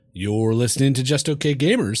You're listening to Just Okay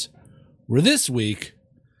Gamers, where this week,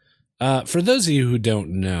 for those of you who don't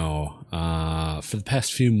know, for the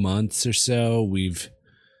past few months or so, we've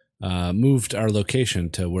moved our location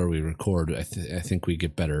to where we record. I think we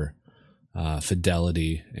get better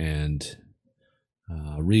fidelity and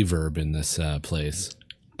reverb in this place.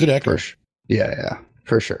 Good echo. Yeah,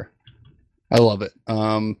 for sure. I love it.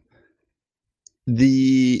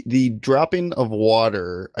 The dropping of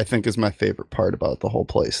water, I think, is my favorite part about the whole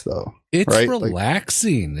place, though. It's right?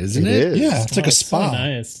 relaxing, isn't it? Is. Yeah, it's like a spa. So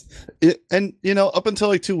nice. And up until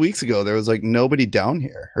like 2 weeks ago, there was like nobody down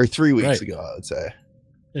here, or 3 weeks Right. ago, I would say.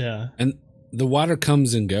 Yeah. And the water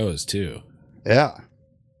comes and goes too. Yeah,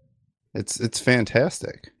 it's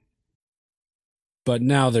fantastic. But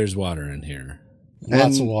now there's water in here.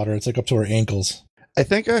 Lots And- of water. It's like up to our ankles. I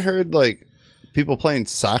think I heard like people playing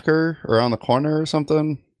soccer around the corner or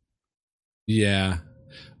something. Yeah,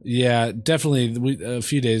 definitely. A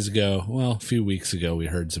few weeks ago, we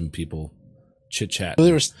heard some people chit chat.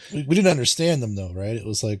 But we didn't understand them though, right? It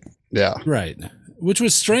was like, Yeah, Right. Which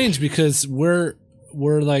was strange because we're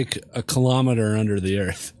like a kilometer under the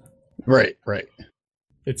earth. right.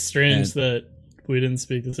 It's strange that we didn't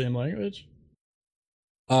speak the same language.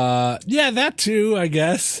 Yeah, that too, I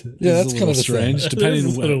guess. Yeah, is that's a kind little of a strange, thing. depending It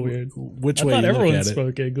is on a little weird. which I way thought you look everyone at it.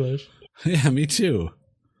 spoke English. Yeah, me too.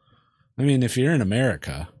 I mean, if you're in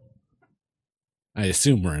America, I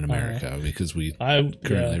assume we're in America because we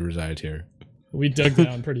currently reside here. We dug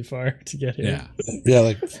down pretty far to get here. Yeah.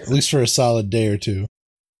 like at least for a solid day or two.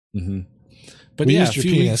 Mm-hmm. But We yeah, used your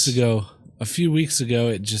penis. a few weeks ago,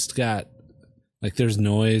 it just got like there's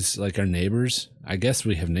noise, like our neighbors. I guess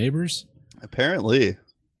we have neighbors. Apparently,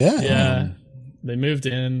 Yeah. Yeah. They moved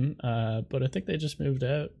in, but I think they just moved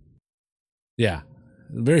out. Yeah,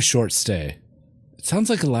 very short stay. It sounds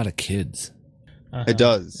like a lot of kids. Uh-huh. it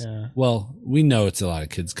does. Yeah. Well, we know it's a lot of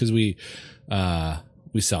kids because we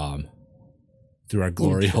saw them through our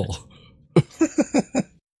glory hole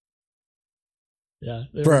Yeah.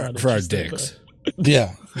 They for were our, not for our interested, dicks.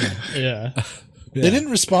 Yeah. but- Yeah. Yeah. They didn't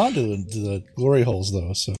respond to the glory holes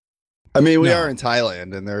though, so I mean, we No. are in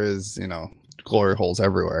Thailand, and there is glory holes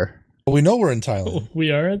everywhere. but we know we're in Thailand.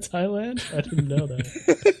 We are in Thailand? I didn't know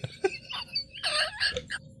that.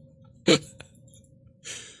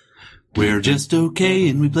 We're just okay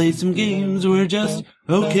and we play some games. We're just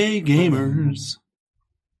okay gamers.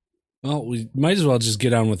 Well, we might as well just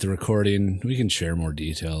get on with the recording. We can share more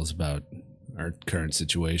details about our current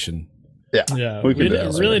situation. Yeah. We We, can do that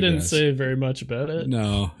really later, didn't guys. say very much about it.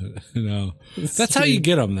 No. That's how you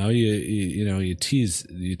get them, though. You tease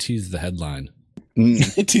the headline.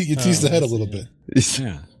 Mm. You tease the head a little yeah. bit.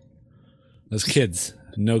 Yeah, those kids,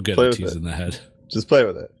 no good Play at with teasing the head. Just play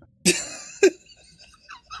with it.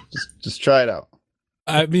 just try it out.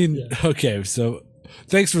 I mean, Yeah. okay, so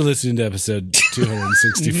thanks for listening to episode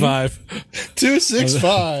 265,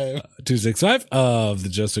 265. 265 of the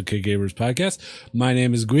Just Okay Gamers podcast. My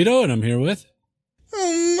name is Guido, and I'm here with.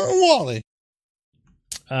 Wally.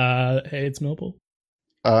 Hey, it's Millpool.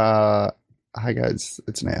 Hi guys,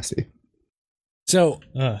 it's Nasty. So,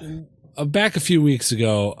 Uh, back a few weeks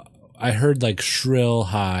ago, I heard like shrill,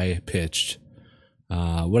 high pitched,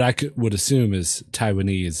 what I would assume is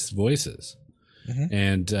Taiwanese voices, Mhm.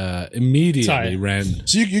 and immediately Thai. ran.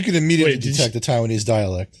 So you could immediately Wait, did detect the Taiwanese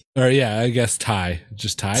dialect. Or yeah, I guess Thai,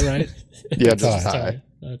 just Thai, right? Yeah, Thai. just Thai.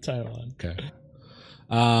 Taiwan. Okay.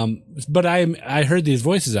 But I heard these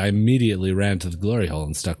voices. I immediately ran to the glory hole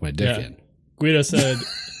and stuck my dick Yeah. in. Guido said,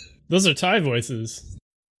 "Those are Thai voices,"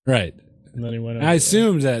 Right. and then he went. I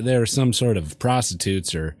assumed that they were some sort of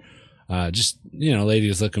prostitutes or just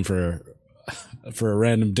ladies looking for a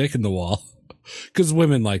random dick in the wall, because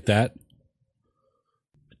women like that.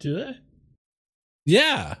 Do they?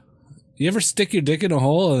 Yeah. You ever stick your dick in a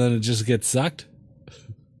hole and then it just gets sucked?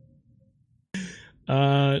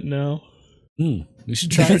 No. You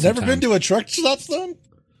should try. Never, it never sometime. been to a truck stop then?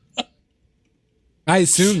 I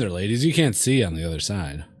assume they're ladies. You can't see on the other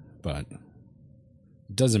side, but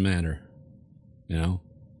it doesn't matter.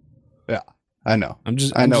 I know. I'm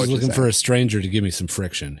just I know what you're looking for saying. a stranger to give me some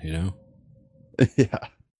friction. Yeah.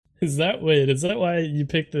 Is that why you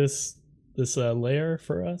picked this layer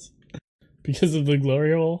for us? Because of the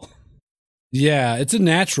glory hole? Yeah, it's a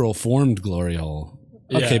natural formed glory hole.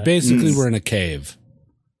 Okay, Yeah. basically Mm. we're in a cave.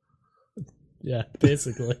 Yeah,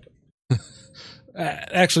 basically.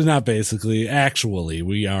 Actually, not basically. Actually,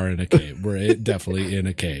 we are in a cave. We're definitely in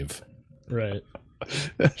a cave. Right.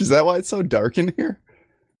 Is that why it's so dark in here?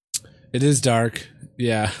 It is dark.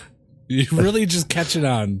 Yeah. You really just catching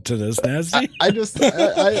on to this, Nasty?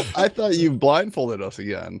 I thought you blindfolded us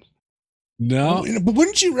again. No. But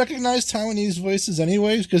wouldn't you recognize Taiwanese voices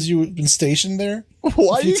anyways because you've been stationed there?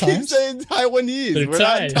 Why A do you few keep times? saying Taiwanese? They're We're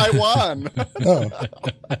not in Thai. Taiwan. Oh,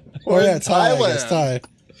 We're yeah, in Thai. I guess Thailand. Thai.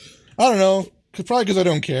 I don't know. Probably because I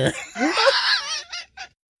don't care.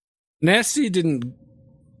 Nasty didn't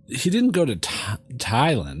go to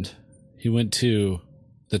Thailand. He went to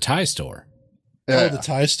the Thai store. Yeah. Oh, the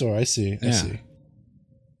Thai store. I see. I Yeah. see.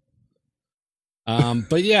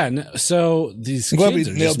 But yeah, so these I'm glad kids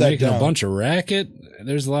we are nailed just that making a down. bunch of racket.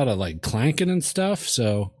 There's a lot of like clanking and stuff.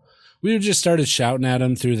 So we just started shouting at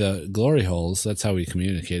them through the glory holes. That's how we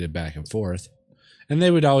communicated back and forth. And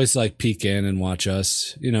they would always like peek in and watch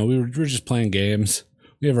us. You know, we're just playing games.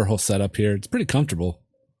 We have our whole setup here. It's pretty comfortable.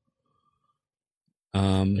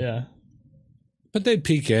 Yeah. But they'd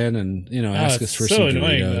peek in and, you know, ask us it's for so some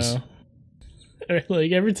annoying Doritos. though.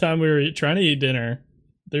 Like every time we were trying to eat dinner,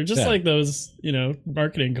 they're just Yeah. like those,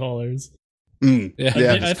 marketing callers. Mm. Yeah.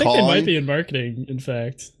 Yeah, I just think they calling. might be in marketing. In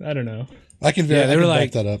fact, I don't know. I can, Yeah, they I were can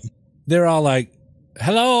like- back that up. They're all like,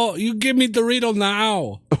 hello, you give me Dorito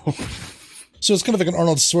now. So it's kind of like an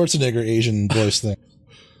Arnold Schwarzenegger Asian voice thing.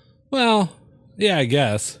 Well, yeah, I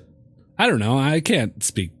guess. I don't know. I can't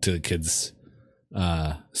speak to the kid's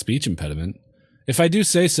speech impediment. If I do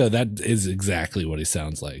say so, that is exactly what he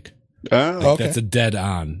sounds like. Oh. Okay. That's a dead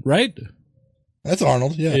on, right? That's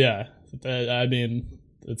Arnold. Yeah. Yeah, I mean,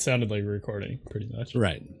 it sounded like a recording, pretty much.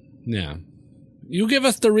 Right. Yeah. You give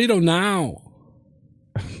us Dorito now.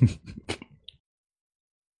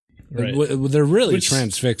 Right. They're really Which-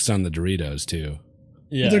 transfixed on the Doritos, too.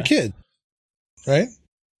 Yeah. They're kid, right?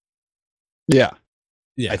 Yeah,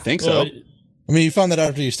 Yeah. I think Well, so. I mean, you found that out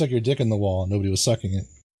after you stuck your dick in the wall and nobody was sucking it.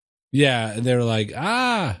 Yeah. They were like,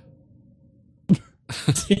 ah.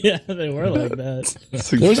 yeah, they were like that. That's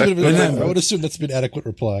There was a bit of exactly I would assume that's been adequate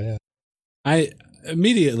reply. Yeah. I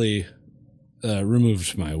immediately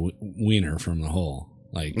removed my wiener from the hole.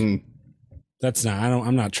 Like, Mm. that's not,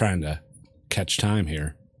 I'm not trying to catch time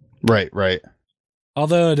here. Right.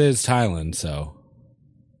 Although it is Thailand, so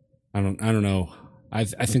I don't know. I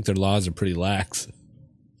think their laws are pretty lax.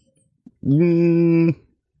 Mm,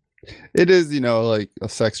 it is, like a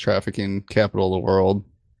sex trafficking capital of the world.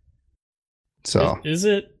 So Is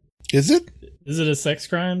it Is it? a sex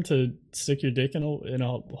crime to stick your dick in a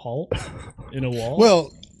hole in a wall?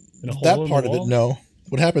 Well, in a hole that in part the of it, wall? no.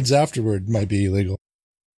 What happens afterward might be illegal.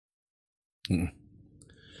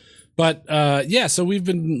 But yeah, so we've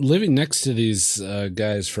been living next to these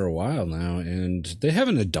guys for a while now, and they have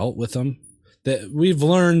an adult with them. That we've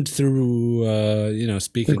learned through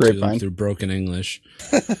speaking to them grapevine. through broken English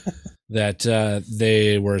that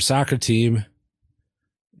they were a soccer team,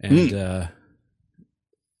 and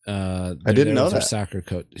I didn't know that. soccer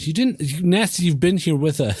coach. You didn't, Nasty. You've been here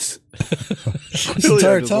with us. This Clearly,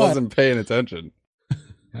 entire I just time. wasn't paying attention.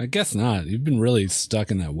 I guess not. You've been really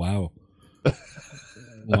stuck in that WoW. I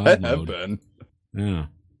WoW have mode. been. Yeah.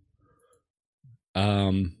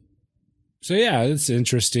 So yeah, it's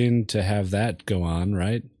interesting to have that go on,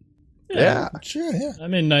 right? Yeah. Sure, yeah. I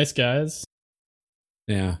mean, nice guys.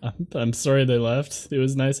 Yeah. I'm sorry they left. It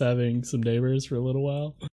was nice having some neighbors for a little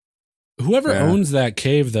while. Whoever Yeah. owns that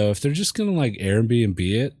cave, though, if they're just gonna like Airbnb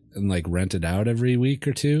it and like rent it out every week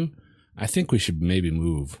or two, I think we should maybe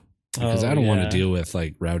move because Oh, I don't want yeah. to deal with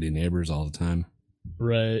like rowdy neighbors all the time.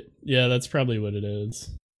 Right. Yeah, that's probably what it is.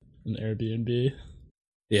 An Airbnb.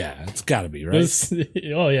 Yeah, it's got to be right. Those,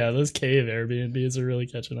 oh yeah, those cave Airbnbs are really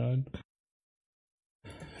catching on.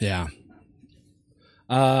 Yeah.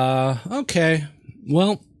 Okay.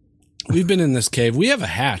 Well, we've been in this cave. We have a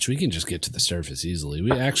hatch. We can just get to the surface easily.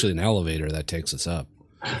 We actually an elevator that takes us up.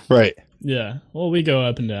 Right. Yeah. Well, we go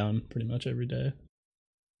up and down pretty much every day.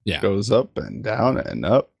 Yeah. Goes up and down and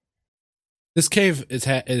up. This cave it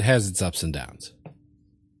has its ups and downs.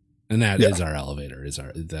 And that Yeah. is our elevator.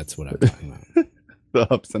 That's what I'm talking about.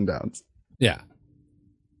 The ups and downs. Yeah.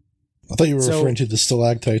 I thought you were So- referring to the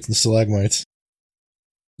stalactites and stalagmites.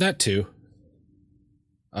 That too.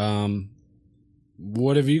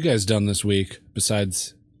 What have you guys done this week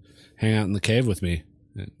besides hang out in the cave with me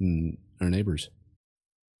and our neighbors?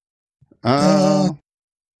 Not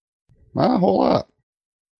a whole lot.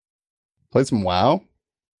 Played some WoW.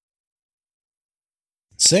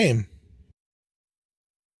 Same.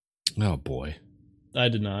 Oh boy. I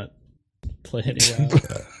did not play any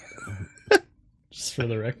WoW. Just for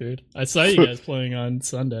the record, I saw you guys playing on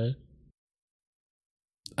Sunday.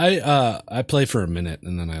 I play for a minute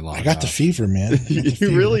and then I log I got the off. fever, man. I got the You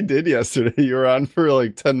fever. really did yesterday. You were on for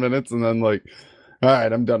like 10 minutes and then like, all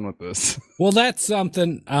right, I'm done with this. Well, that's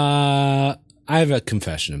something. I have a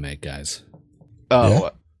confession to make, guys. Oh, Yeah?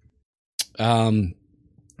 what?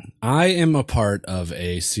 I am a part of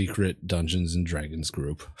a secret Dungeons and Dragons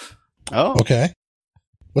group. Oh, Okay.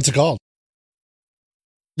 What's it called?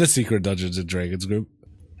 The secret Dungeons and Dragons group.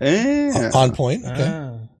 yeah. On point.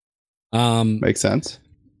 Okay. Makes sense.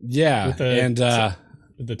 Yeah, With the- and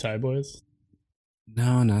The Thai Boys.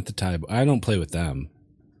 no, not the Thai. I don't play with them.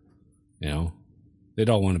 You know, they'd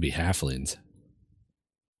all want to be halflings.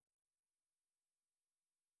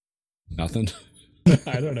 Nothing.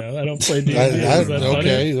 I don't know. I don't play D&D. I, Is that funny?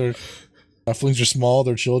 okay. They're halflings are small.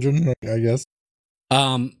 They're children, I guess.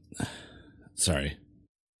 Sorry.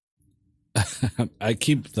 I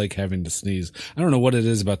keep like having to sneeze. I don't know what it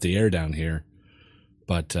is about the air down here,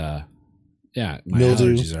 but yeah, my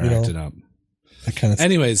Mildew, allergies are you know. acting up. That kind of.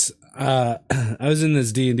 Anyways, I was in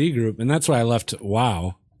this D&D group, and that's why I left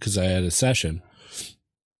WoW, because I had a session.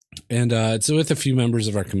 And it's with a few members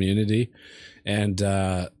of our community, and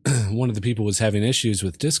one of the people was having issues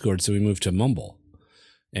with Discord, so we moved to Mumble.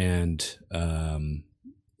 And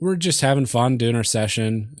we're just having fun doing our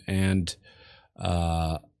session, and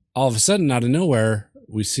all of a sudden, out of nowhere,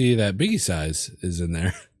 we see that Biggie Size is in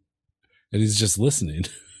there, and he's just listening.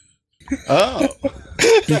 Oh,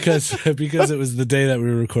 because it was the day that we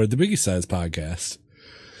recorded the Biggie Size podcast.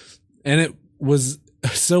 And it was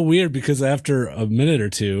so weird because after a minute or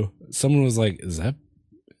two, someone was like, is that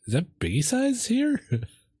Biggie Size here?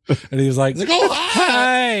 And he was like, Oh, hi.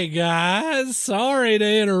 hey guys, sorry to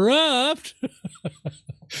interrupt.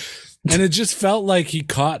 And it just felt like he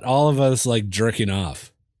caught all of us like jerking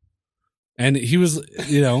off. And he was,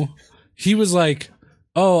 he was like,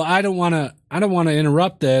 oh, I don't want to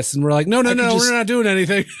interrupt this. And we're like, no, we're not doing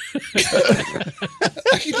anything.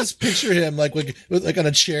 I can just picture him like on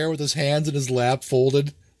a chair with his hands in his lap,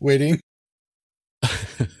 folded, waiting.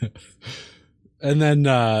 And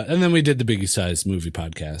then we did the Biggie Size movie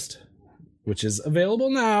podcast, which is available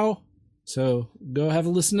now. So go have a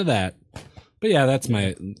listen to that. But yeah, that's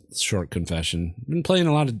my short confession. Been playing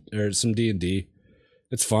a lot of some D&D.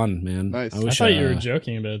 It's fun, man. Nice. I thought you were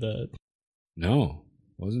joking about that. No,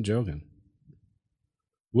 wasn't joking.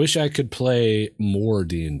 Wish I could play more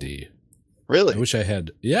D&D. really? I wish I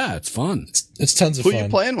had. Yeah, it's fun. It's tons of Who fun. are you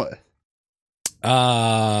playing with?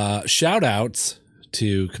 Shout outs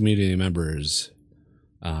to community members,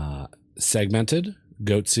 Segmented,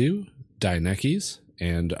 Gotsu, Dynekis,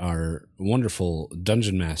 and our wonderful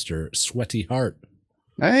dungeon master, Sweaty Heart.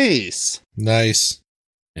 Nice. Nice.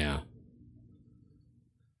 Yeah.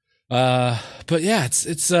 But yeah,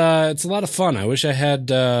 it's a lot of fun. I wish I had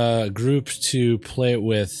a group to play it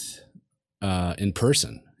with, in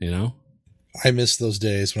person, I miss those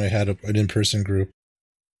days when I had an in-person group.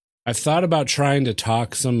 I've thought about trying to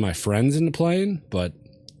talk some of my friends into playing, but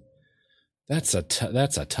that's a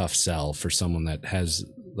tough sell for someone that has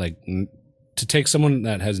to take someone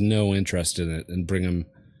that has no interest in it and bring them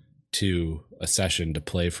to a session to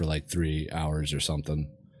play for like 3 hours or something.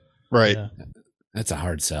 Right. Yeah. That's a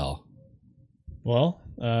hard sell. Well,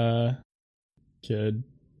 could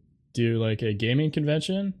do like a gaming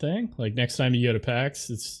convention thing. Like next time you go to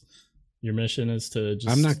PAX, your mission is to just.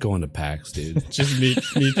 I'm not going to PAX, dude. Just meet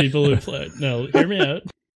people who play. No, hear me out.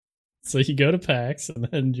 So you go to PAX, and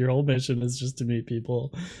then your whole mission is just to meet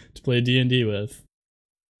people to play D&D with.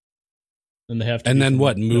 And they have to. And then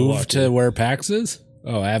what? Move Milwaukee. to where PAX is?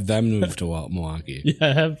 Oh, have them move to Milwaukee.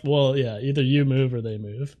 Yeah, either you move or they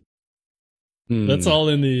move. That's all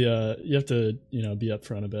in the. You have to, be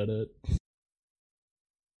upfront about it.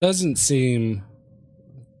 Doesn't seem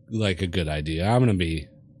like a good idea. I'm going to be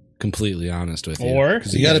completely honest with you. Or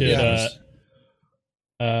 'Cause You gotta could, be honest.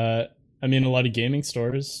 I mean, a lot of gaming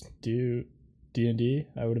stores do D&D,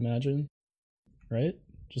 I would imagine, right?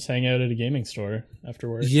 Just hang out at a gaming store after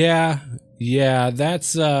work. Yeah,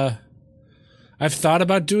 that's I've thought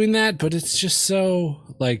about doing that, but it's just so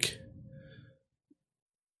like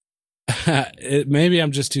maybe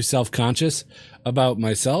I'm just too self-conscious about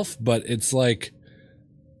myself, but it's like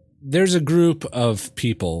there's a group of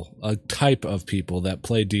people, a type of people that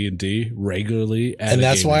play D&D regularly at And a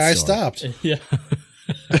that's gaming why I store, stopped. Yeah,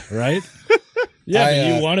 right? yeah. I,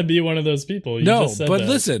 But you want to be one of those people. You No, just said but that.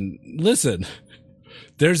 listen.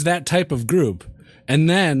 There's that type of group, and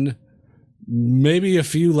then maybe a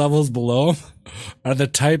few levels below 'em are the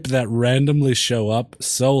type that randomly show up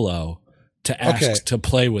solo to ask Okay. to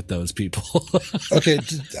play with those people. Okay,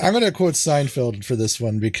 I'm going to quote Seinfeld for this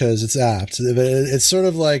one because it's apt. It's sort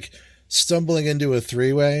of like stumbling into a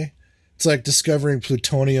three-way. It's like discovering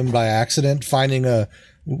plutonium by accident, finding a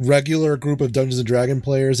regular group of Dungeons and Dragons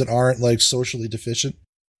players that aren't like socially deficient.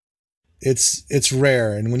 It's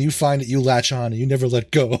rare, and when you find it, you latch on and you never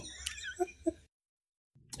let go.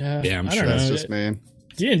 Yeah, I'm I sure don't That's know. just me.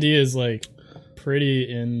 D&D is like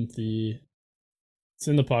pretty in the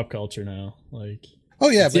pop culture now. Like, Oh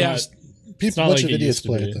yeah, but Yeah, it's- not people, bunch like of it idiots used to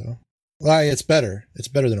play be. it though. Well, it's better. It's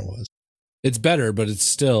better than it was. It's better, but it's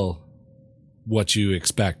still what you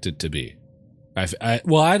expect it to be.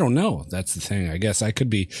 Well, I don't know. That's the thing. I guess I could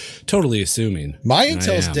be totally assuming. My And I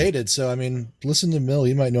intel's am. dated, so I mean, listen to Mill.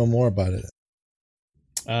 You might know more about it.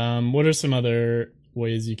 what are some other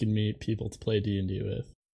ways you can meet people to play D&D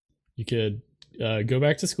with? You could go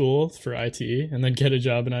back to school for IT and then get a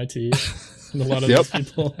job in IT. And a lot of Yep. those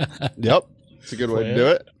people. Yep. It's a good way to Play do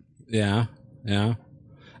it. Yeah, yeah.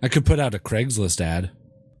 I could put out a Craigslist ad,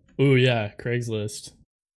 Ooh, yeah, Craigslist.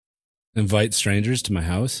 invite strangers to my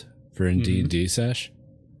house for a Mhm. D&D sesh.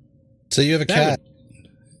 So you have a That cat.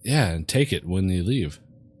 Yeah, and take it when you leave.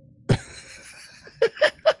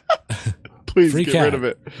 Please Free get cat. rid of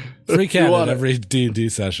it. Free You cat at want it. every D&D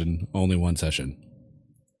session. Only one session.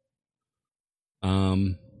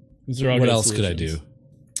 These are all What good else could I solutions.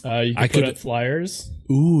 do? You I could put could- up flyers.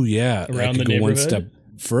 Ooh, yeah. I Around could the go one neighborhood? step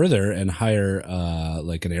further and hire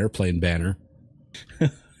like an airplane banner.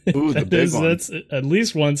 Ooh, the big one. That's at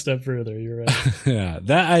least one step further. You're right. Yeah,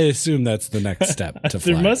 that I assume that's the next step to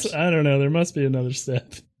there flyers. must. I don't know. There must be another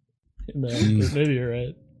step. In there, but maybe you're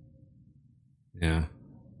right. Yeah.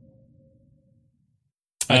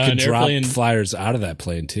 I could an drop airplane- flyers out of that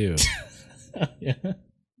plane too. Yeah.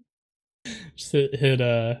 Just hit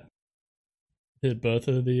both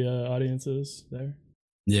of the audiences there.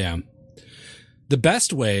 Yeah. The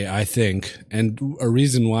best way, I think, and a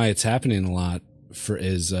reason why it's happening a lot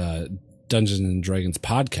is Dungeons and Dragons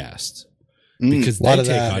podcasts. Because a lot they of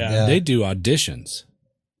take that, yeah. they do auditions.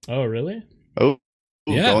 Oh, really? Oh,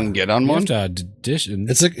 Yeah. go and get on You one. have to audition.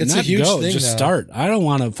 It's a Not huge go, thing just now. start. I don't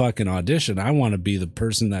want to fucking audition. I want to be the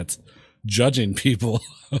person that's judging people.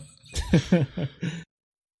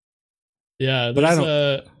 Yeah, But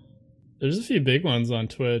I there's a few big ones on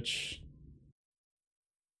Twitch,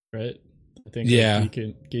 right? I think Yeah.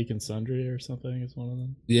 Geek and Sundry or something is one of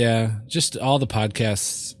them. Yeah, just all the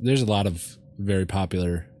podcasts. There's a lot of very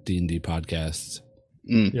popular D&D podcasts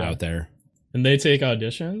Yeah, out there. and they take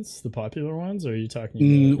auditions, the popular ones. Or are you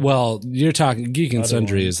talking? about- Well, you're talking Geek and Other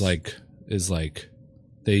Sundry ones. is like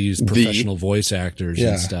they use professional voice actors Yeah,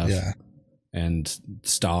 and stuff yeah. and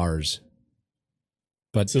stars.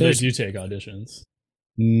 But so they there's do take auditions.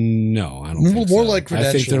 no, I don't think More so. like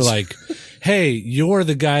I think they're credentials. like, hey, you're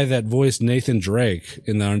the guy that voiced Nathan Drake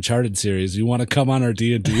in the Uncharted series. You want to come on our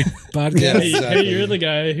D&D podcast? Yeah, Hey, exactly. hey, you're the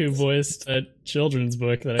guy who voiced a children's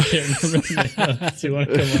book that I can't remember the name of. Do you want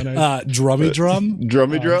to come on? Our... Drummy Drum?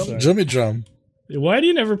 Drummy Oh, drum. sorry. Jimmy Drum. Why do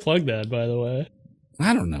you never plug that? By the way,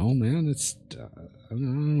 I don't know, man. It's I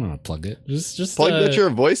don't want to plug it. just Plug that you're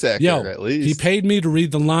a voice actor Yo, at least. he paid me to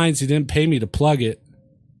read the lines. He didn't pay me to plug it.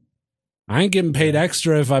 I ain't getting paid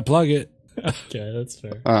extra if I plug it. Okay, that's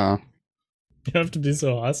fair. You have to be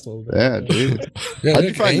so hostile. about Yeah, it. dude. Yeah, How'd they're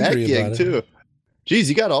you find that angry gig about it. too? Jeez,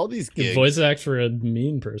 you got all these You gigs. voice act for a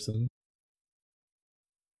mean person.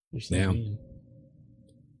 You're so Damn. mean.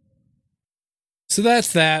 So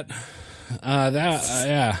that's that.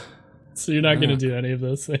 Yeah. So you're not going to do any of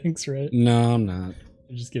those things, right? No, I'm not.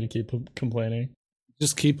 You're just going to keep complaining.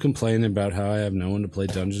 Just keep complaining about how I have no one to play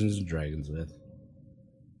Dungeons and Dragons with.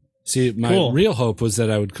 See, my Cool. real hope was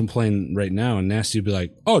that I would complain right now, and Nasty would be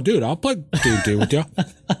like, "Oh, dude, I'll play D&D with you,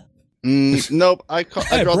 Nope. I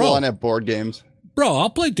Hey, draw the bro. line at board games. bro.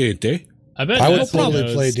 I'll play D&D." I bet I would Nasty totally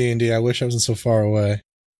knows, play D&D. I wish I wasn't so far away.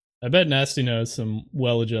 I bet Nasty knows some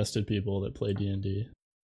well-adjusted people that play D&D.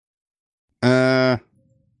 Not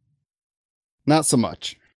so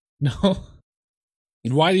much. No.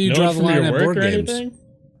 Why do you No draw one the from line your at work board or games? anything?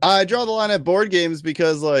 I draw the line at board games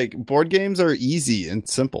because like board games are easy and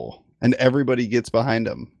simple, and everybody gets behind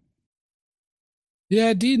them.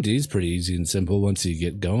 Yeah, D&D is pretty easy and simple once you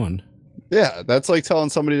get going. Yeah, that's like telling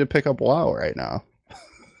somebody to pick up WoW right now.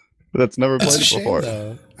 That's never That's played a it shame, before.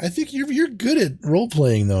 though. I think you're good at role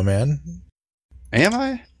playing, though, man. Am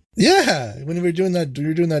I? Yeah, when we were doing that,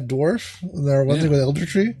 dwarf, our one Yeah. thing with Elder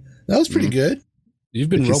Tree, that was pretty good. You've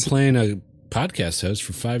been If you role playing a podcast host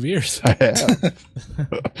for 5 years. I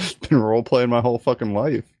have. Been role playing my whole fucking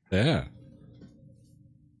life. Yeah,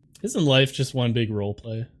 Isn't life just one big role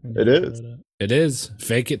play? when you It think is. about it? it is.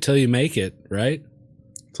 Fake it till you make it, right?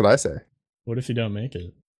 That's what I say. What if you don't make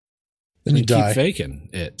it? Then you keep die. faking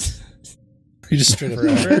it. You just straight up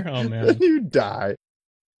Forever? Oh, man. You die.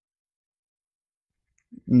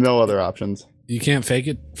 No other options. You can't fake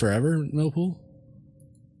it forever, Millpool?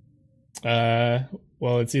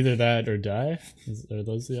 Well, it's either that or die. Are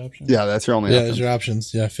those the options? Yeah, that's your only Yeah, option. those are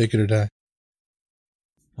options. Yeah, fake it or die.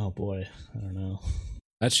 Oh boy, I don't know.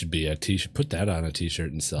 That should be a t-shirt. Put that on a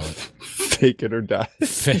t-shirt and sell it. Fake it or die.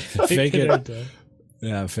 Fake it. or die.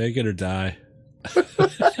 Yeah, fake it or die.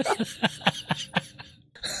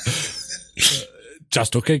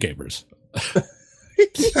 Just okay, gamers.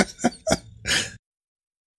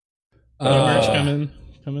 Merch coming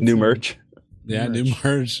New soon. merch. Yeah, new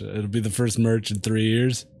merch. It'll be the first merch in 3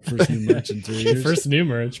 years. First new merch in 3 years. First new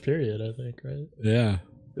merch, period, I think, right? Yeah.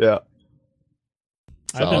 Yeah.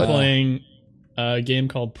 I've been Solid. playing a game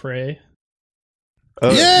called Prey.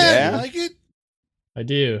 Oh, yeah, you like it? I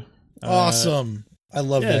do. Awesome. I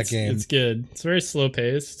love that it's, game. It's good. It's very slow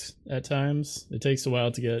paced at times. It takes a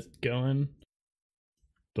while to get going.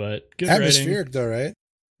 But good writing. Atmospheric though, right?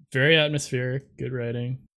 Very atmospheric. Good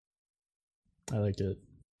writing. I liked it.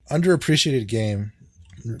 Underappreciated game.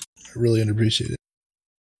 Really underappreciated.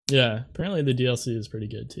 Yeah, apparently the DLC is pretty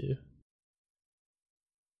good too.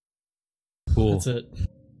 Cool. That's it.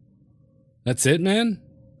 That's it, man?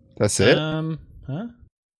 That's it. Huh?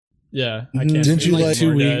 Yeah, I can't. Didn't you think of like- 2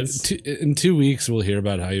 more, weeks? guys. In 2 weeks, we'll hear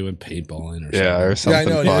about how you went paintballing or Yeah, or something.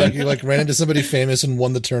 something Yeah, I know. fun. You like ran into somebody famous and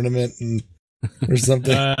won the tournament and or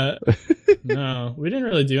something. No, we didn't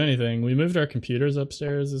really do anything. We moved our computers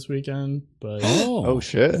upstairs this weekend, but Oh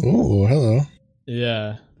shit. Oh, hello.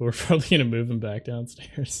 yeah, we're probably gonna move them back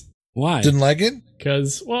downstairs. Why? Didn't like it?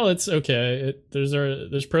 Because, well, it's okay.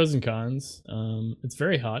 There's pros and cons. It's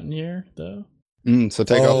very hot in here, though. So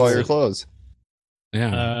take off all Oh. your clothes. Yeah.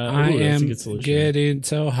 Ooh, I that's a am good solution. getting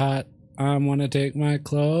so hot. I want to take my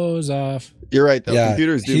clothes off. You're right though. Yeah,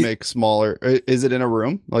 Computers do he- make smaller. Is it in a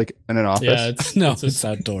room, like in an office? Yeah, it's No, a- it's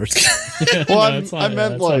outdoors. Well, it's I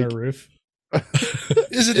meant it's on like- a roof.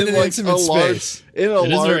 Is it In, in an like, intimate a large- space? in a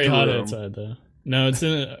It is large very hot room. outside, though. No, it's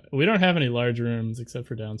in. We don't have any large rooms except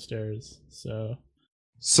for downstairs. So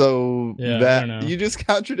So Yeah, I that don't know. you just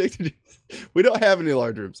contradicted. We don't have any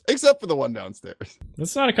large rooms except for the one downstairs.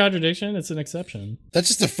 that's not a contradiction. It's an exception. That's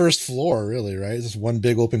just the first floor, really, right? It's just one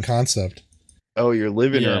big open concept. Oh, your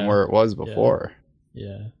living Yeah. room where it was before.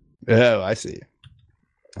 Yeah. Oh, I see.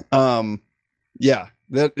 Yeah,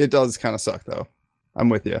 that it does kind of suck though. I'm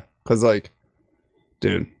with you because, like,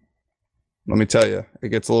 dude, let me tell you, it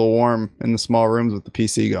gets a little warm in the small rooms with the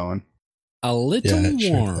PC going. A little it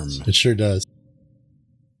sure warm. does. It sure does.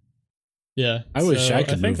 Yeah. I wish so I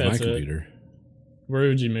could think move my that's it. computer. Where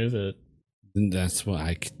would you move it? And that's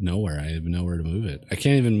why nowhere. I have nowhere to move it. I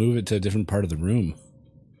can't even move it to a different part of the room.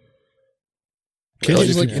 Can't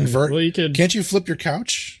Really? you like Yeah. invert? Well, you could. Can't you flip your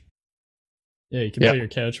couch? Yeah, you can Yeah. put your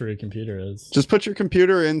couch where your computer is. Just put your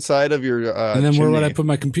computer inside of your And then where would I chimney. put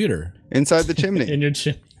my computer? Inside the chimney. in your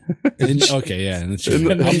chin. Okay, yeah. In the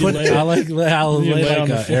chimney. In the- I'll You put. lay- I'll you lay lay like on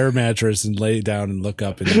the an floor. air mattress and lay down and look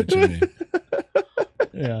up into the chimney.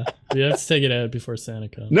 Yeah, you have to take it out before Santa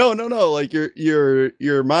comes. No. Like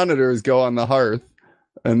your monitors go on the hearth,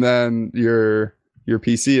 and then your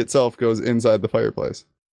PC itself goes inside the fireplace.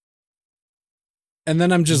 And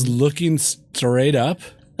then I'm just looking straight up.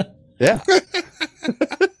 Yeah, It's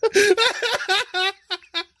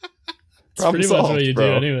pretty much solved, what you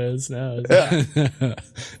bro. do, anyways. Now, isn't it? Yeah.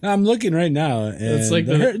 I'm looking right now, and It's like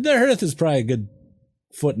the hearth is probably a good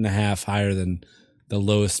 1.5 feet higher than the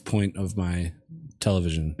lowest point of my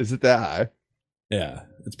television. Is it that high? Yeah,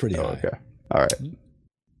 it's pretty Oh, high. okay. All right.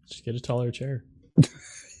 just get a taller chair.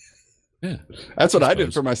 Yeah. That's what I did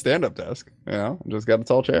suppose. for my stand-up desk. You know, just got a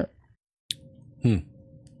tall chair.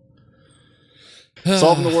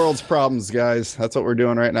 Solving the world's problems, guys. That's what we're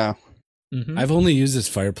doing right now. Mhm. I've only used this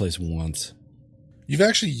fireplace once. You've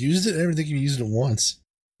actually used it? I never think you used it once.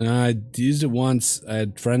 I used it once. I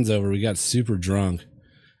had friends over. We got super drunk,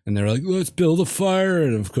 and they were like, "Let's build a fire."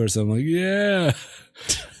 And of course, I'm like, "Yeah."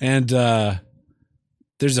 And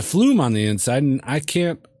there's a flume on the inside, and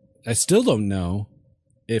I still don't know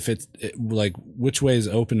if it's like which way is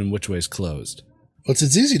open and which way is closed. Well,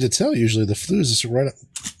 it's easy to tell usually. The flue is just right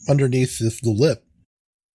underneath the lip.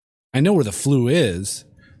 I know where the flue is.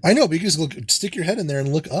 I know, but you can just stick your head in there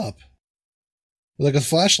and look up. Like a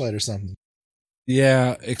flashlight or something.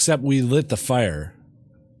 Yeah, except we lit the fire.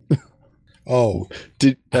 Oh,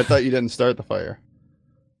 I thought you didn't start the fire.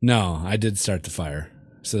 No, I did start the fire,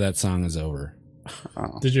 so that song is over.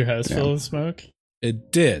 Oh. Did your house Yeah. fill with smoke?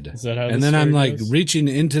 It did. Is that how? And the then I'm story like goes? reaching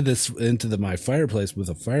into my fireplace with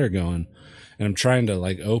a fire going, and I'm trying to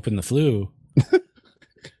like open the flue,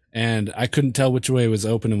 and I couldn't tell which way was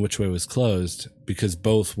open and which way was closed because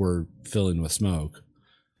both were filling with smoke.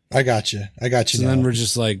 I got you. So now. then we're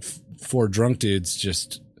just like four drunk dudes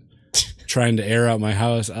just trying to air out my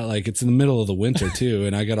house. Like it's in the middle of the winter too,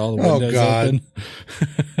 and I got all the Oh, windows God. open.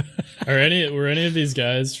 Were any of these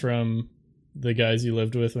guys from the guys you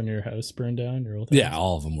lived with when your house burned down? Your old house? Yeah,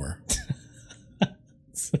 all of them were.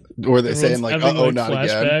 Were they saying Everyone's like, having, "Uh oh, not again"?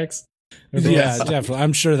 flashbacks. Yeah, definitely.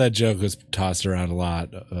 I'm sure that joke was tossed around a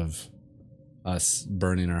lot of us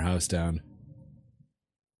burning our house down.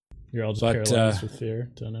 You're all just But, paralyzed with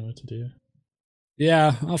fear. Don't know what to do.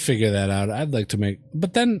 Yeah, I'll figure that out. I'd like to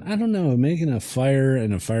but then I don't know, making a fire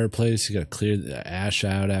in a fireplace, you got to clear the ash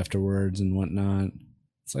out afterwards and whatnot.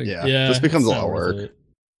 It's like, Yeah, Yeah, this becomes a it's lot not of worth work. it.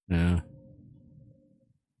 yeah.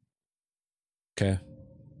 Okay,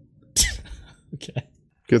 Okay.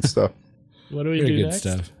 Good stuff. What do we very do good next?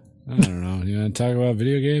 stuff. I don't know. You want to talk about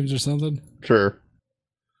video games or something? Sure.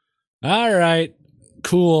 All right,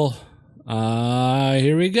 cool.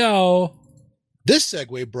 Here we go. This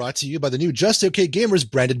segue brought to you by the new Just Okay Gamers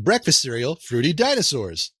branded breakfast cereal, Fruity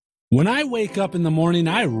Dinosaurs. When I wake up in the morning,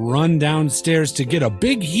 I run downstairs to get a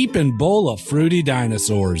big heaping bowl of Fruity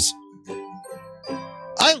Dinosaurs.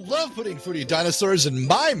 I love putting Fruity Dinosaurs in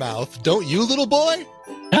my mouth, don't you, little boy?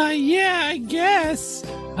 Yeah, I guess.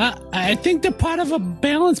 I think they're part of a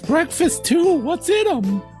balanced breakfast, too. What's in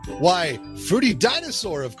them? Why, Fruity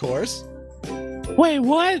Dinosaur, of course. Wait,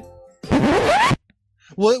 what?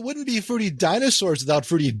 Well, it wouldn't be Fruity Dinosaurs without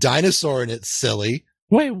Fruity Dinosaur in it, silly.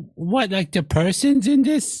 Wait, what? Like the person's in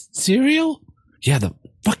this cereal? Yeah, the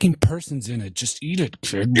fucking person's in it. Just eat it,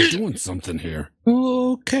 kid. We're doing something here.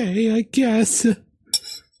 Okay, I guess.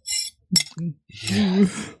 Yeah,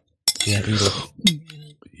 eat it.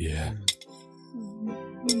 Yeah.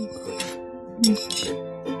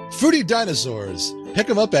 Fruity Dinosaurs. Pick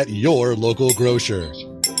them up at your local grocer.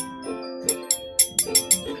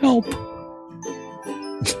 Help.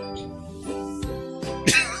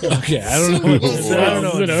 Okay, I don't know. Is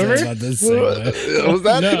what it over? About this segment. Was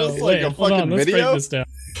that No, just like wait, a hold fucking on. Let's video? break this down.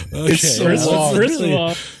 Okay, It's so First, long.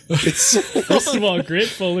 really- first of all, great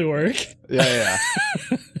Foley work Yeah.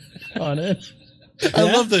 on it. I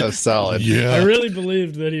love the. That's solid. I Yeah. really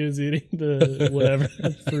believed that he was eating the whatever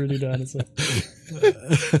fruity dinosaur.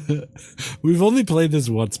 We've only played this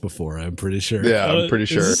once before, I'm pretty sure. Yeah, I'm pretty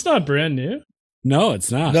sure. Is this not brand new? No,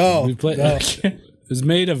 it's not. No, we played. no. It was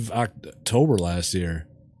made of October last year.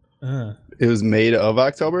 It was made of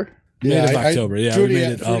October? Made of October. Yeah, Fruity, we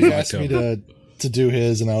made it of Fruity asked October. me to do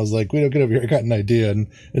his, and I was like, "We don't get over here. I got an idea." And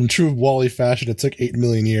in true Wally fashion, it took 8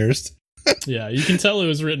 million years. Yeah, you can tell it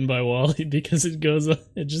was written by Wally because it goes.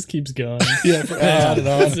 It just keeps going. Yeah, for on and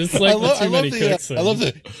on. It's like the Too Many Cooks I love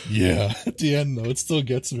the yeah at the end though. It still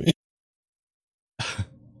gets me.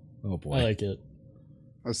 Oh boy. I like it.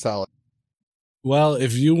 That's solid. Well,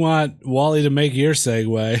 if you want Wally to make your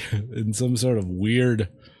segue in some sort of weird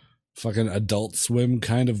fucking Adult Swim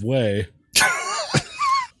kind of way,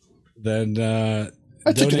 then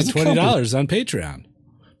I took it donate as a $20 on Patreon.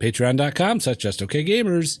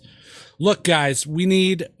 Patreon.com/JustOKGamers. Look, guys, we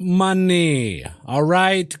need money. All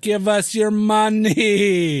right? Give us your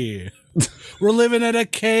money. We're living in a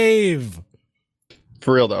cave.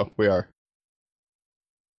 For real though, we are.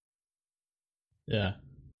 Yeah,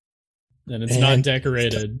 and it's not And-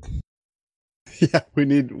 decorated. Yeah, we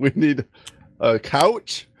need a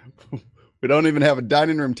couch. We don't even have a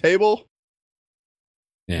dining room table.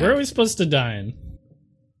 Yeah. Where are we supposed to dine?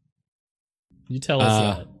 You tell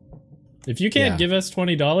us that. If you can't yeah. give us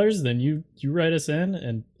 $20, then you write us in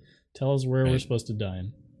and tell us where we're Right. supposed to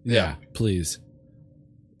dine. Yeah, please.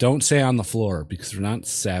 Don't say on the floor because we're not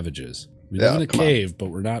savages. We Yeah, live in a come on. cave, but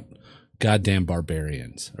we're not goddamn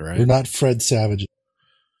barbarians. All right. We're not Fred Savage.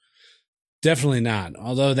 Definitely not.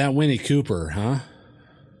 Although that Winnie Cooper, huh?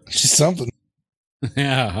 She's something.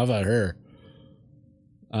 Yeah, how about her?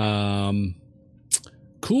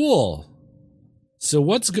 Cool. So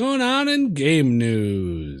what's going on in game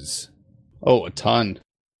news? Oh, a ton.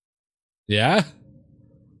 Yeah?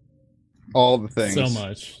 All the things. So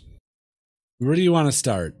much. Where do you want to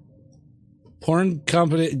start? Porn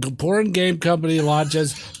game company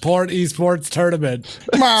launches porn esports tournament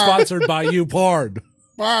sponsored by YouPorn.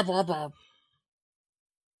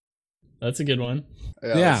 That's a good one.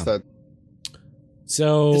 Yeah. Yeah. That's that.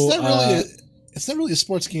 So It's not really a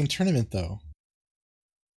sports game tournament though.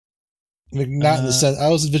 Like not in the sense I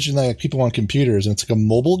was envisioning like people on computers and it's like a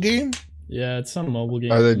mobile game. Yeah, it's some mobile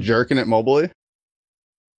game. Are they jerking it mobily?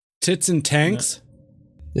 tits and tanks.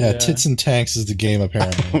 Yeah, Yeah. Tits and Tanks is the game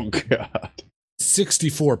apparently. Oh god.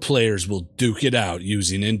 64 players will duke it out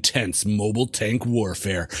using intense mobile tank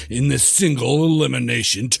warfare in this single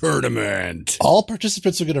elimination tournament. All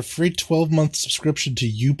participants will get a free 12-month subscription to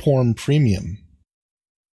YouPorn Premium.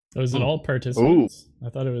 Oh, is it all participants? I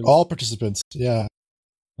thought it was All participants, yeah.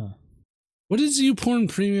 What does YouPorn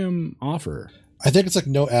Premium offer? I think it's like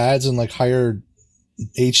no ads and like higher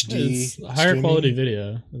HD. It's higher streaming. quality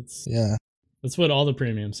video. Yeah. That's what all the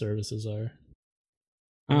premium services are.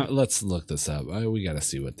 Let's look this up. We got to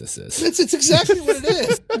see what this is. It's exactly what it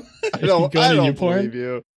is. I don't YouPorn? believe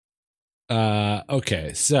you.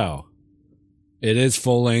 Okay, so it is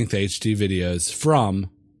full-length HD videos from.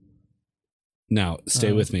 Now,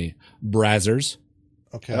 stay with me. Brazzers,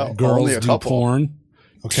 Okay. Oh. Only Girls a Do couple. Porn,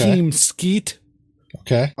 Okay. Team Skeet,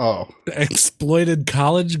 Okay. Oh, Exploited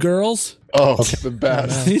College Girls. okay, the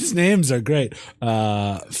best. These names are great.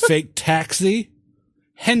 Fake Taxi,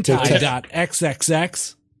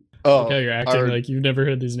 Hentai.xxx. Oh, Okay, you're acting like you've never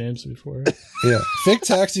heard these names before. Yeah. Fake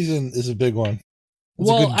Taxi is a big one. It's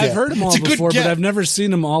a Well, good I've get. heard them all It's a good before, but get. I've never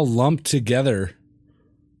seen them all lumped together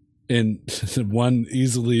in one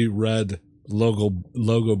easily read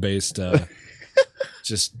logo based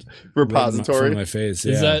just repository. from my face.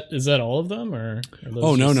 Yeah. Is that all of them, or are those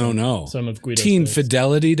Oh, no, just no. some of Guido's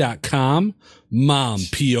Teenfidelity.com,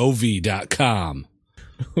 mompov.com.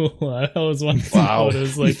 I always wanted to Wow. know what it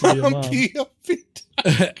was like to be a mom.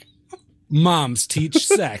 POV. Moms Teach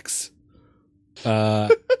Sex.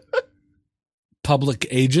 Public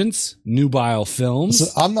Agents, Nubile Films. So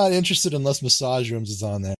I'm not interested unless Massage Rooms is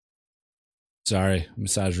on there. Sorry,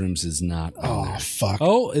 Massage Rooms is not on Oh, there. fuck.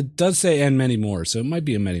 Oh, it does say and many more, so it might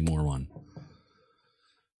be a many more one.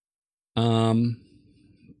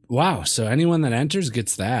 Wow, so anyone that enters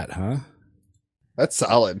gets that, huh? That's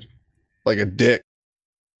solid. Like a dick.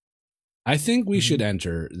 I think we should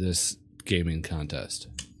enter this gaming contest.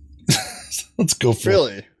 Let's go for it.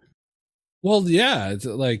 Really? Well, yeah, it's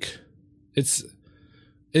like it's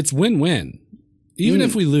win-win. Even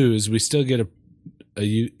if we lose, we still get a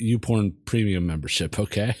YouPorn premium membership,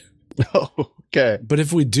 okay? Okay. But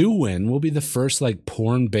if we do win, we'll be the first like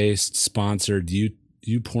porn-based sponsored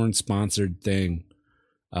YouPorn sponsored thing,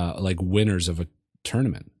 like winners of a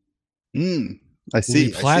tournament. I see.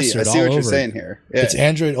 be I plastered see all what you're over saying it. here. Yeah. It's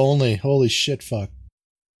Android only. Holy shit, fuck.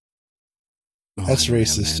 Oh, That's I don't have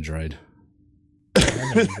racist. an Android.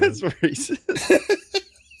 That's racist.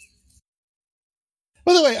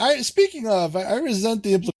 By the way, speaking of, I resent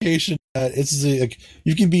the implication that it's like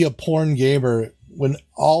you can be a porn gamer when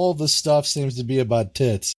all the stuff seems to be about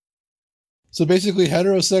tits. So basically,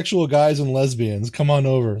 heterosexual guys and lesbians, come on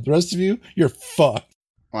over. The rest of you, you're fucked.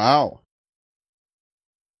 Wow.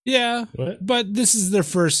 Yeah, What? but this is their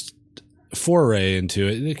first foray into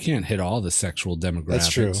it. They can't hit all the sexual demographics. That's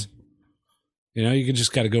true. You know, you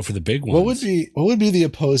just got to go for the big ones. What would be the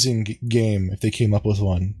opposing game if they came up with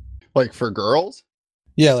one? Like for girls?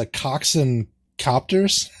 Yeah, like cocks and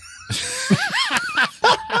copters.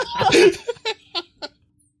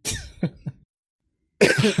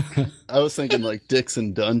 I was thinking like dicks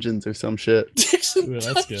and dungeons or some shit. Dicks and Ooh,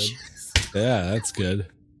 that's good. Yeah, that's good.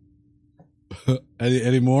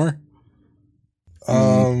 any more?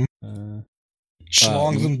 Um, Uh,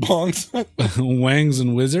 schlongs and bongs. Wangs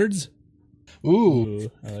and Wizards? Ooh,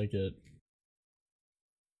 ooh, I like it.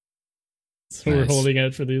 So we're Nice. holding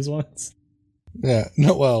out for these ones. yeah.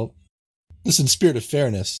 No, well, listen, spirit of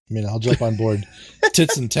fairness. I mean, I'll jump on board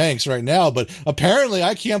tits and tanks right now, but apparently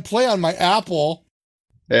I can't play on my Apple.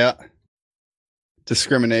 Yeah.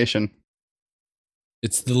 Discrimination.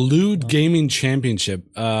 It's the Lewd Gaming Championship.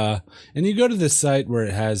 And you go to the site where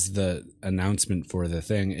it has the announcement for the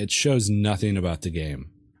thing. It shows nothing about the game.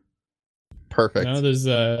 Perfect. No, there's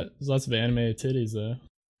lots of anime titties though.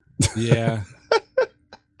 Yeah.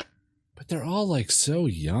 But they're all like so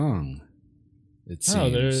young. It Oh,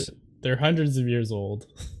 seems. they're hundreds of years old.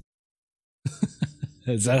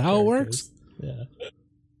 Is that how it works? Yeah.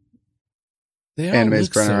 They all Anime's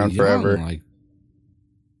look been so around young, forever.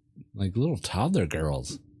 like little toddler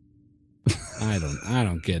girls. I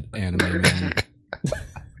don't get anime, man.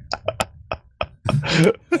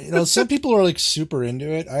 You know, some people are like super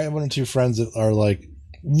into it. I have one or two friends that are like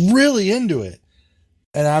really into it.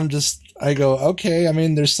 And I go, okay, I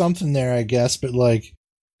mean, there's something there, I guess, but like,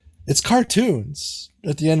 it's cartoons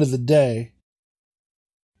at the end of the day.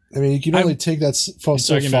 I mean, you can only take that so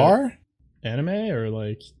talking about far. Anime or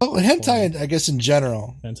like Oh, hentai, I guess, in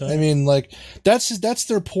general. hentai? I mean, like, that's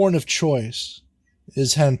their porn of choice,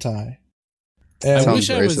 is hentai. And I Sounds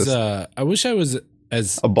wish racist. I wish I was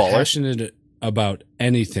as A baller? passionate about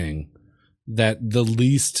anything that the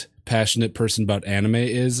least passionate person about anime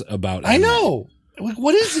is about I anime. know. Like,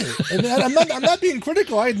 what is it? And I'm not being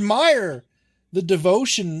critical. I admire the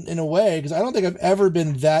devotion in a way because I don't think I've ever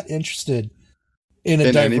been that interested in a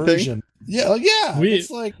In anything? diversion. Yeah, like, yeah.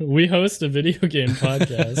 It's like we host a video game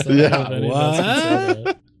podcast. I Yeah, don't know if any of us can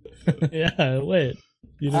say that. Yeah, wait.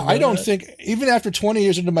 You didn't I know don't that? think even after 20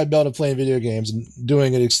 years under my belt of playing video games and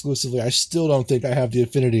doing it exclusively, I still don't think I have the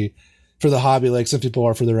affinity for the hobby like some people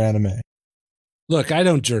are for their anime. Look, I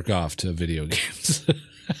don't jerk off to video games.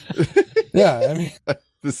 Yeah, I mean,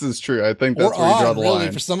 This is true. I think Or that's where you draw on, the really,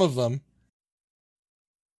 line. for some of them.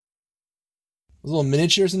 Those little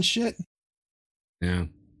miniatures and shit. Yeah.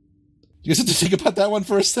 You guys have to think about that one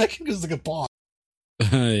for a second because it's like a pause.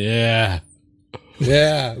 Yeah.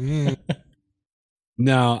 Yeah. Mm.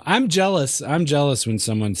 No, I'm jealous. I'm jealous when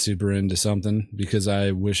someone's super into something because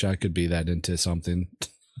I wish I could be that into something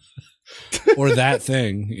or that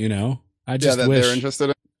thing, you know? I just that wish. they're interested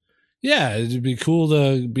in. Yeah, it'd be cool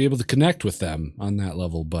to be able to connect with them on that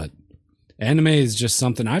level, but anime is just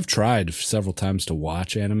something I've tried several times to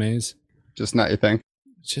watch animes. Just not your thing.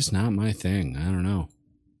 It's just not my thing. I don't know.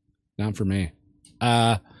 Not for me.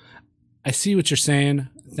 I see what you're saying.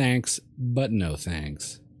 Thanks, but no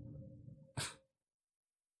thanks.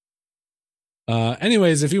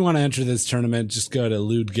 Anyways, if you want to enter this tournament, just go to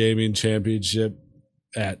Lewd Gaming Championship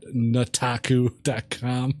at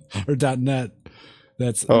nutaku.com or .net.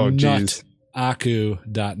 That's geez.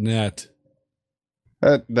 nutaku.net.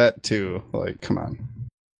 That too. Like, come on.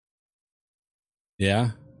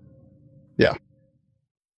 Yeah? Yeah.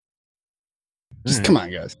 Just All right. come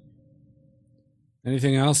on, guys.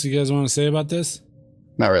 Anything else you guys want to say about this?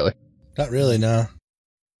 Not really. Not really, no.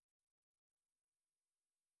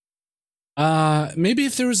 Maybe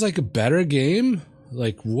if there was like a better game,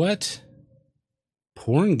 like what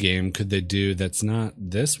porn game could they do that's not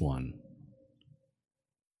this one?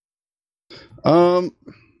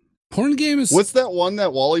 Porn game is What's that one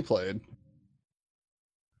that Wally played?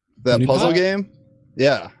 That Hoonie puzzle Pop? game?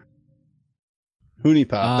 Yeah. Hoonie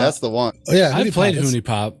Pop. That's the one. Oh, yeah. I've played Pop. Hoonie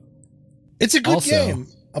Pop. It's a good Also- game,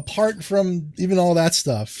 apart from even all that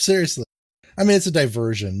stuff. Seriously. I mean, it's a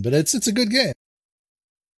diversion, but it's a good game.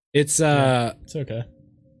 It's It's okay.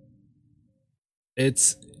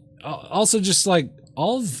 it's also just like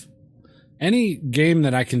all of any game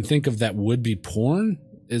that I can think of that would be porn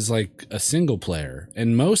is like a single player,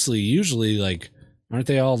 and mostly usually like aren't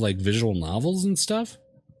they all like visual novels and stuff?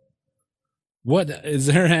 What is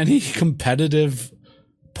there any competitive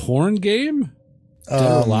porn game? Dead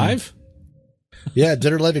or Alive? Yeah,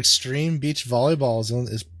 Dead or Alive Extreme Beach Volleyball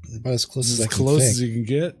is about as close as I As can close think. as you can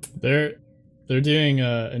get. They're doing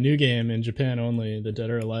a new game in Japan only, the Dead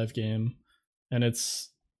or Alive game, and it's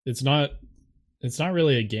not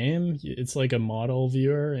really a game. It's like a model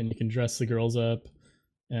viewer, and you can dress the girls up.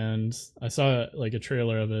 And I saw like a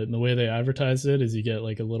trailer of it, and the way they advertised it is you get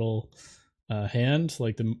like a little hand,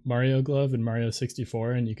 like the Mario glove in Mario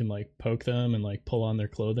 64, and you can like poke them and like pull on their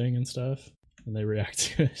clothing and stuff, and they react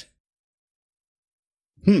to it.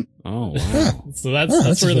 Oh wow. So that's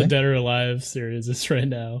that's where the interesting. Dead or Alive series is right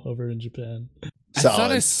now over in Japan. I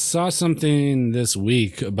thought I Solid. saw something this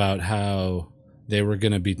week about how they were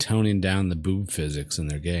going to be toning down the boob physics in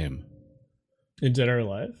their game. In Dead or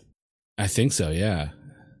Alive? I think so, yeah.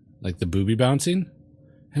 Like the booby bouncing.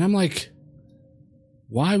 And I'm like,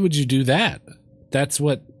 why would you do that? That's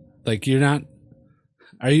what, like, you're not,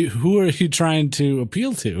 who are you trying to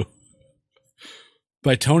appeal to?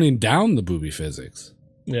 By toning down the booby physics.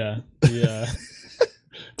 Yeah. Yeah.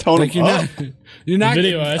 Tone Like them up. The you're not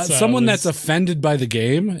video I saw someone was- that's offended by the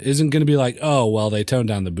game isn't going to be like, oh, well, they toned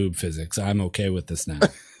down the boob physics. I'm okay with this now.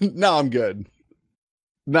 Now I'm good.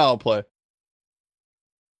 Now I'll play.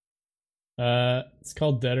 It's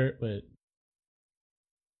called Dead or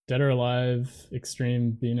Alive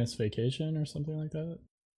Extreme Venus Vacation or something like that.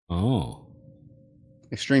 Oh,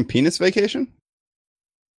 Extreme Penis Vacation?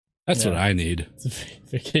 that's Yeah. what I need. It's a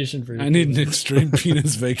vacation for your I need an penis. extreme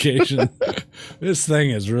penis vacation. This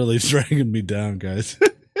thing is really dragging me down, guys.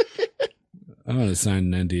 I'm going to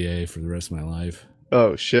sign an NDA for the rest of my life.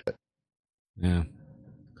 Oh, shit. Yeah.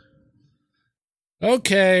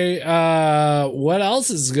 Okay, what else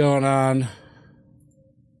is going on?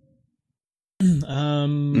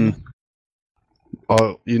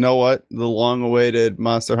 Oh, you know what? The long-awaited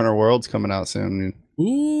Monster Hunter World's coming out soon.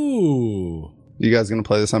 Ooh. You guys gonna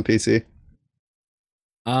play this on PC?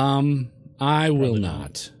 I will Probably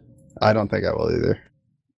not. I don't think I will either.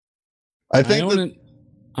 I I think own that, it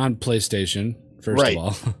on PlayStation, first Right.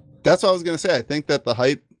 of all. that's what I was gonna say. I think that the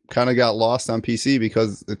hype kind of got lost on PC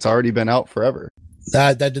because it's already been out forever.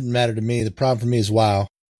 That didn't matter to me. The problem for me is WoW.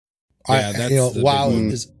 Yeah, that's the WoW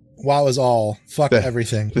big- is all. Fuck That-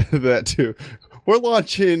 everything. That too. We're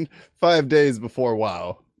launching 5 days before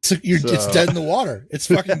WoW. It's dead in the water. It's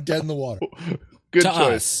fucking dead in the water. Good to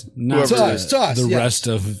choice. us, not Whoever to, it is. To us, the yes. rest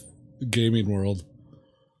of the gaming world.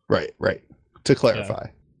 Right. To clarify.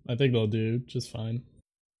 I think they'll do just fine.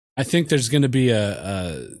 I think there's going to be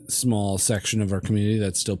a small section of our community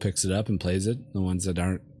that still picks it up and plays it. The ones that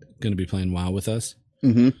aren't going to be playing WoW with us.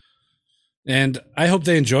 Mm-hmm. And I hope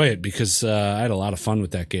they enjoy it because I had a lot of fun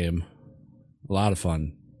with that game. A lot of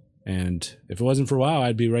fun. And if it wasn't for WoW,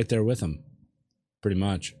 I'd be right there with them. Pretty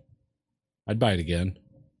much. I'd buy it again.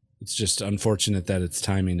 It's just unfortunate that its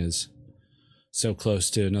timing is so close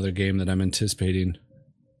to another game that I'm anticipating.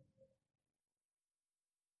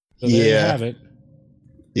 So there you have it.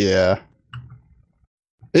 Yeah.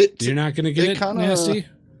 You're not going to get it, Nasty?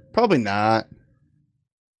 Probably not.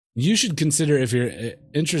 You should consider, if you're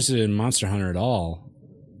interested in Monster Hunter at all,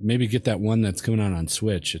 maybe get that one that's coming out on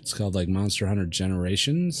Switch. It's called like Monster Hunter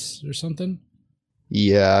Generations or something.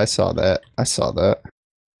 Yeah, I saw that.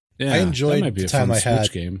 Yeah, I enjoyed that might be the a time fun I Switch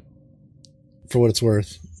had game. for what it's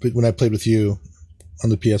worth. But when I played with you on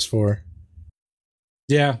the PS4,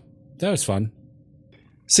 Yeah, that was fun.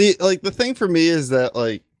 See, like the thing for me is that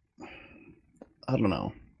like I don't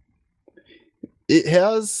know. It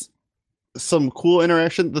has some cool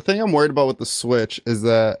interaction. The thing I'm worried about with the Switch is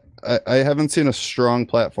that I haven't seen a strong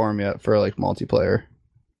platform yet for like multiplayer.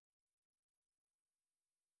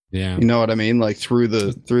 Yeah. You know what I mean? Like through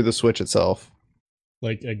the Switch itself.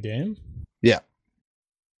 Like a game? Yeah.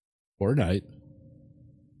 Fortnite.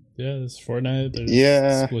 Yeah, there's Fortnite. There's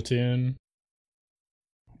Yeah. Splatoon.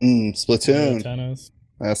 Splatoon. Tennis.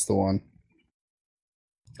 That's the one.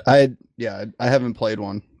 I haven't played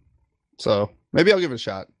one. So maybe I'll give it a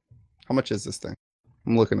shot. How much is this thing?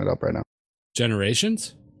 I'm looking it up right now.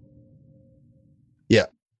 Generations? Yeah.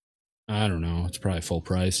 I don't know. It's probably full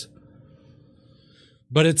price.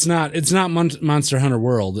 But it's not Monster Hunter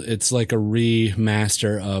World. It's like a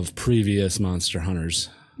remaster of previous Monster Hunters.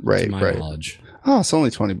 Right, to my knowledge. Oh, it's only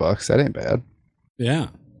 $20. That ain't bad. Yeah.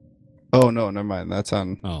 Oh no, never mind. That's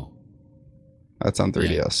on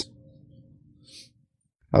 3DS.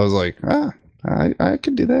 I was like, I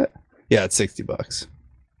could do that. Yeah, it's $60.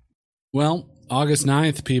 Well, August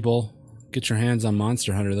 9th, people, get your hands on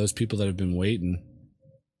Monster Hunter. Those people that have been waiting.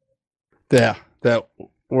 Yeah, that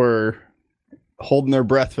were holding their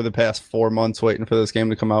breath for the past 4 months waiting for this game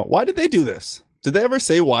to come out. Why did they do this? Did they ever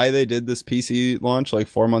say why they did this PC launch like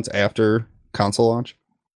 4 months after console launch?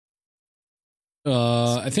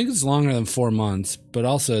 I think it's longer than 4 months, but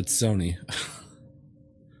also it's Sony.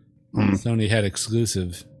 Sony had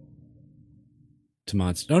exclusive to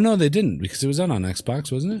Monster. Oh no, they didn't, because it was on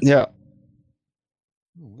Xbox, wasn't it? Yeah.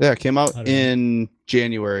 Yeah, it came out I don't in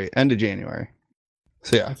January, end of January.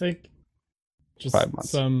 So yeah. I think just 5 months.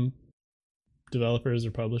 some developers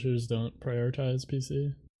or publishers don't prioritize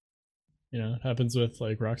PC. You know, it happens with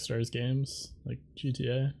like Rockstar's games, like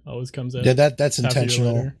GTA always comes out. yeah, that's half a year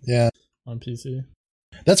intentional. later. Yeah, On PC.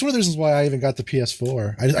 that's one of the reasons why I even got the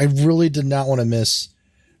PS4. I really did not want to miss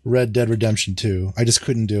Red Dead Redemption 2. I just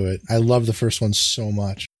couldn't do it. I love the first one so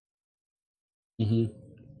much. Mm-hmm.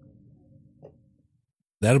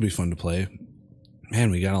 That'll be fun to play. Man,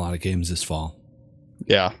 we got a lot of games this fall.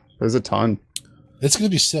 Yeah, there's a ton. It's going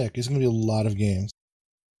to be sick. It's going to be a lot of games.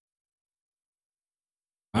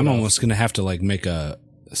 I'm almost going to have to like make a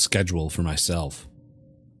schedule for myself.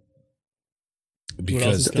 Because what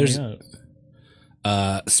else is there's coming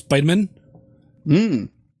out? Spider-Man.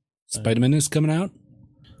 Spider-Man is coming out.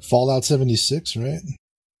 Fallout 76, right?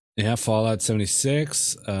 Yeah, Fallout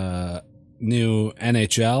 76. New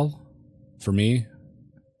NHL for me.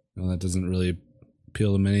 Well, that doesn't really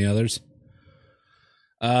appeal to many others.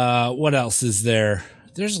 What else is there?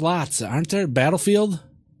 There's lots, aren't there? Battlefield,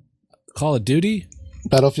 Call of Duty.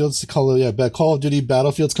 Call of Duty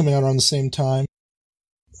Battlefield's coming out around the same time.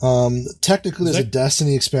 Technically, there's a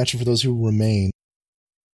Destiny expansion for those who remain.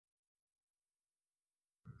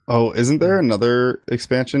 Oh, isn't there another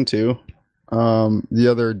expansion too? The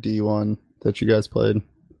other D1 that you guys played.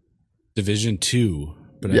 Division 2,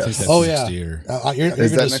 but Yes. I think that's Oh, next yeah. year.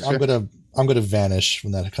 Is that next year? I'm gonna vanish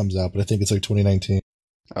when that comes out, but I think it's like 2019.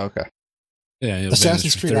 Okay. Yeah, it'll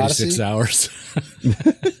Assassin's vanish for Creed 36 hours.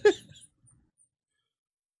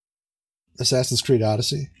 Assassin's Creed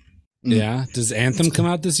Odyssey, Yeah. Does Anthem come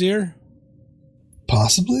out this year?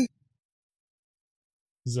 possibly.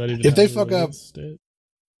 Does that even If they have a fuck up- release date?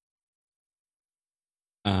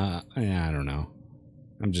 Yeah, I don't know.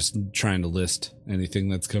 I'm just trying to list anything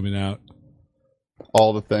that's coming out.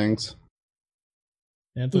 All the things.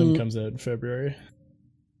 Anthem comes out in February.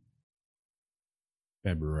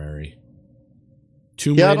 February.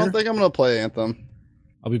 Tomb Yeah, I Raider. don't think I'm gonna play Anthem.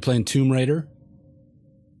 I'll be playing Tomb Raider.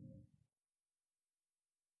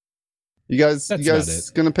 You guys That's about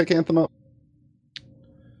it. gonna pick Anthem up?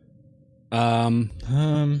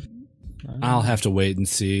 I'll have to wait and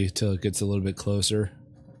see till it gets a little bit closer.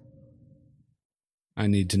 I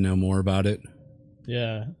need to know more about it.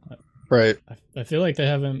 Yeah. Right. I feel like they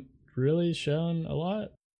haven't really shown a lot.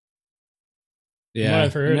 From Yeah, what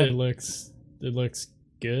I've heard, no- it looks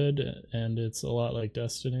good, and it's a lot like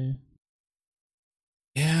Destiny.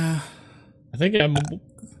 Yeah. I think I'm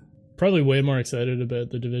probably way more excited about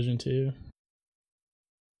the Division 2.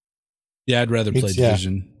 Yeah, I'd rather Me play too, yeah.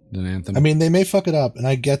 Division than Anthem. I mean, they may fuck it up, and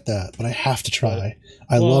I get that, but I have to try.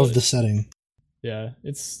 I Well, love the setting. Yeah,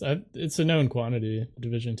 it's a known quantity,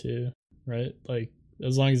 Division 2, right? Like,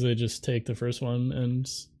 as long as they just take the first one and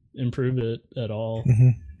improve it at all.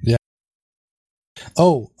 Yeah.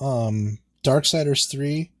 Oh, Darksiders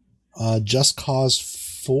 3, Just Cause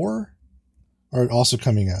 4 are also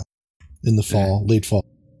coming out in the fall, late fall.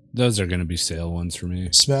 Those are going to be sale ones for me.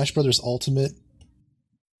 Smash Brothers Ultimate.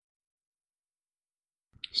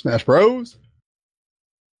 Smash Bros.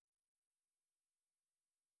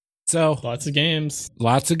 So, Lots of games.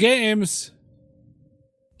 lots of games.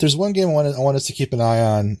 There's one game I want us to keep an eye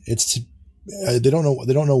on. They don't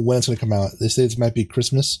know when it's going to come out. They say it might be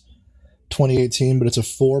Christmas 2018, but it's a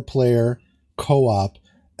 4-player co-op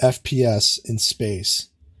FPS in space.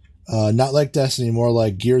 Not like Destiny, more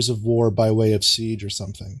like Gears of War by way of Siege or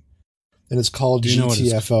something. And it's called Do you know what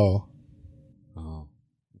it's GTFO. Oh,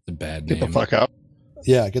 it's a bad Get name. the fuck out.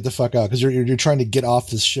 Yeah, get the fuck out, because you're trying to get off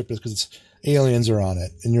this ship because aliens are on it,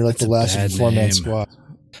 and you're like That's the a last of bad the 4-man name. squad.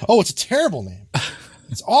 Oh, it's a terrible name.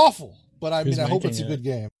 It's awful, but I Who's mean, I hope making it's a it? good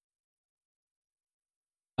game.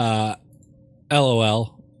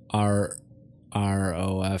 LOL.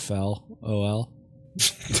 ROFL.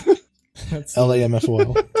 That's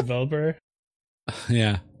LAMFOL. developer.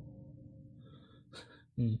 Yeah.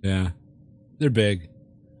 Hmm. Yeah. They're big.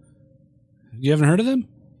 You haven't heard of them?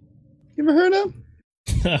 You ever heard of him?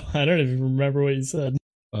 I don't even remember what you said.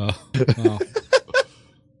 Oh.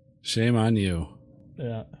 Shame on you.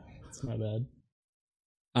 Yeah, it's my bad.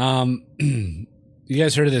 You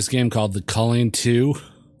guys heard of this game called The Culling 2?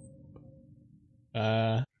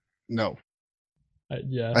 No,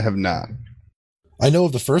 Yeah. I have not. I know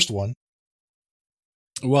of the first one.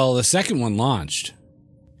 Well, the second one launched.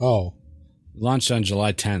 Oh, Launched on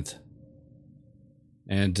July 10th.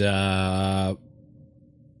 And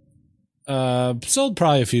sold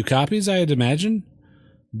probably a few copies, I'd imagine.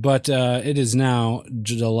 But it is now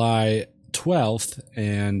July 12th,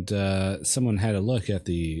 and someone had a look at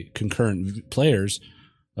the concurrent players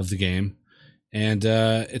of the game, and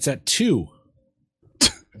it's at 2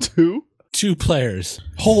 players.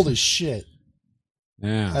 holy shit!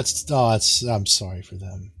 Yeah. I'm sorry for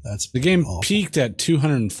them. That's The game awful. peaked at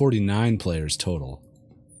 249 players total.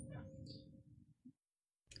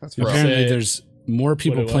 That's rough. Apparently, Say there's more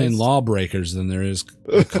people what it playing was. Lawbreakers than there is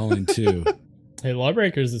Culling 2. Hey,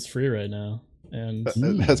 Lawbreakers is free right now, and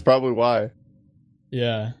That's probably why.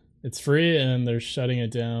 yeah, it's free, and they're shutting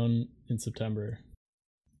it down in September.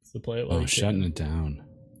 So play it while Oh, you shutting can. it down.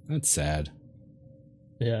 That's sad.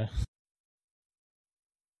 Yeah,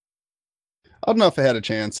 I don't know if I had a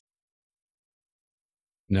chance.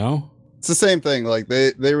 No? It's the same thing. Like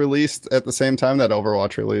they released at the same time that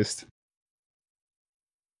Overwatch released.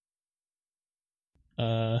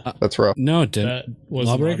 That's rough. No, it didn't. that was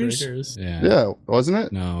Lawbreakers? Lawbreakers. Yeah. Yeah, wasn't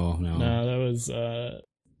it? No. No, that was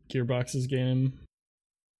Gearbox's game.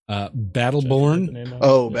 Battleborn? I forget the name of it.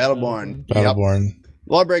 Oh, Yeah, Battleborn. Battleborn.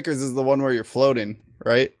 Lawbreakers is the one where you're floating,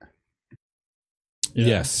 right? Yeah.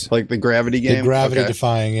 Yes. Like the gravity game. The gravity Okay.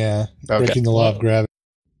 defying, yeah. Okay. Breaking the law of Well- gravity.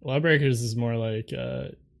 Lawbreakers is more like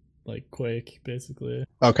Quake, basically.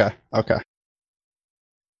 Okay. I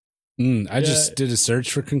Yeah. just did a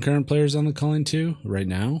search for concurrent players on the Culling 2 right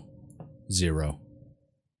now. 0.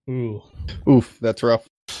 Ooh. Oof, that's rough.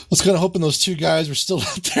 Let's kind of hoping those two guys were still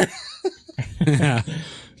out there. Yeah.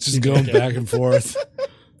 Just going Okay. back and forth.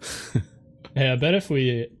 Hey, I bet if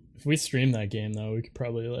we stream that game though, we could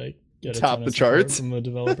probably like get a Top ton the of support charts? from the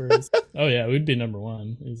developers. Oh yeah, we'd be number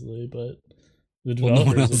one easily, but the Well, no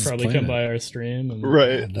one developers else would is probably playing come it. by our stream and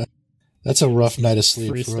Right. That's a rough night of sleep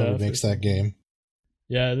Free for whoever stuff or makes that something. game.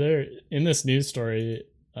 Yeah, they're in this news story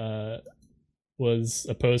was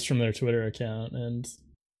a post from their Twitter account, and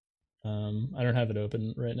I don't have it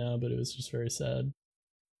open right now, but it was just very sad.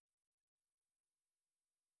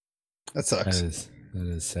 That sucks. That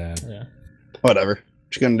is sad. Yeah. Whatever.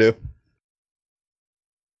 What you gonna do?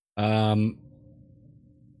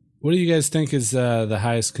 What do you guys think is the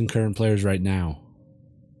highest concurrent players right now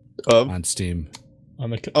on Steam? On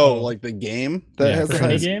the Like the game that Yeah, has the indie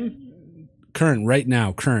highest game? Current, right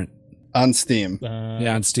now, current. on Steam.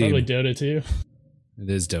 Yeah, on Steam. Probably Dota 2. It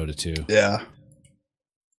is Dota 2. Yeah.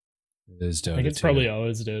 It is Dota I think it's 2. probably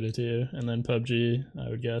always Dota 2, and then PUBG, I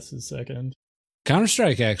would guess, is second.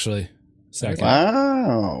 Counter-Strike, actually. Second.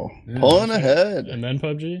 Wow. Yeah. Pulling ahead. And then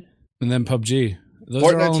PUBG? And then PUBG. Those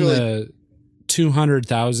are all in Fortnite's the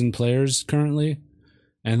 200,000 players currently.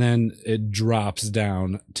 And then it drops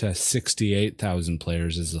down to 68,000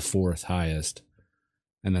 players is the fourth highest.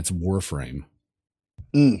 and that's Warframe.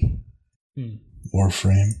 Mm,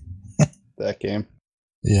 Warframe. that game.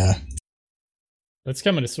 Yeah. That's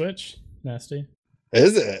coming to Switch. Nasty.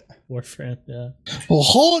 Is it? Warframe, yeah. Well,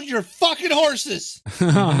 hold your fucking horses.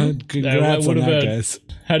 Congrats what on that, about- guys.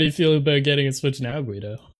 How do you feel about getting a Switch now,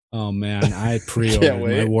 Guido? Oh man, I pre-ordered Can't my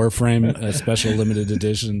wait. Warframe special limited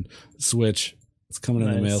edition Switch. It's coming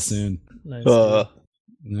in the mail Nice. soon. Nice.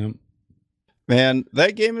 Yep. Man,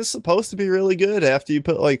 that game is supposed to be really good after you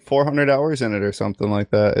put like 400 hours in it or something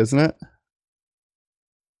like that, isn't it?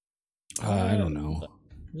 I don't know.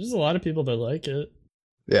 There's a lot of people that like it.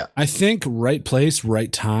 Yeah. I think right place,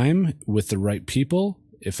 right time with the right people.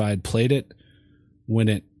 If I had played it when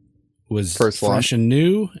it was First fresh launch. and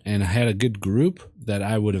new and I had a good group, that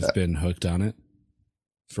I would have been hooked on it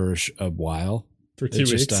for a while. For 2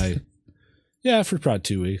 It's weeks. just yeah, for probably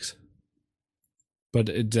 2 weeks. But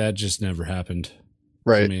that just never happened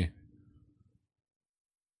for Right. me.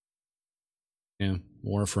 Yeah,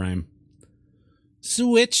 Warframe.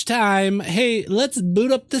 Switch time. Hey, let's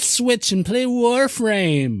boot up the Switch and play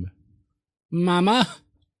Warframe. Mama.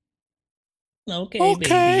 Okay,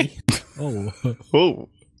 Okay. baby. Oh. Whoa.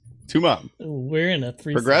 Two mom. We're in a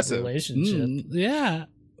threesome Progressive. relationship. Yeah.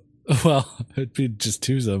 Well, it'd be just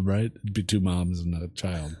two of them, right? It'd be two moms and a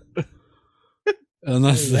child.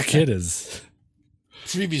 Unless the kid is.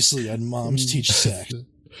 Previously on Moms Teach Sex.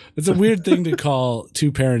 It's a weird thing to call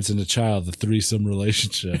two parents and a child a threesome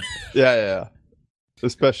relationship. Yeah.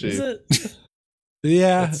 Especially. Is it?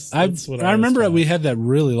 Yeah. That's what I I remember was we had that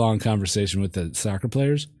really long conversation with the soccer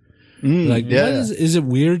players. Mm, Like, yeah. what is it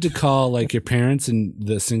weird to call like your parents and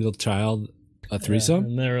the single child a threesome?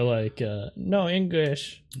 And they were like, no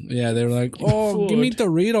English. Yeah, they were like, oh, give me Food.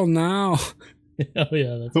 Dorito now. Oh,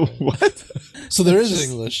 yeah, that's right. What? So there is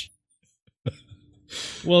English.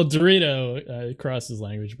 Well, Dorito crosses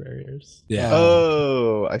language barriers. Yeah.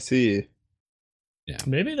 Oh, I see.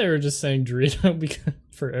 Maybe they were just saying Dorito because,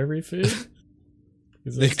 for every food.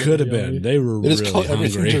 'Cause They that's could have the only- been. They were They just really call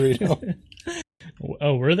everything hungry. Dorito.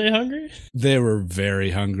 Oh, were they hungry? They were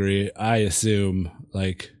very hungry. I assume,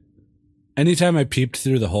 like, anytime I peeped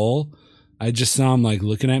through the hole, I just saw them like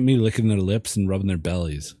looking at me, licking their lips and rubbing their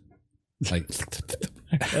bellies. Like,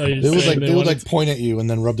 Oh, you're They would saying like they would wanted like point at you and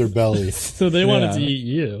then rub their belly. so they wanted Yeah. to eat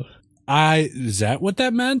you. is that what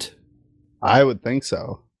that meant? I would think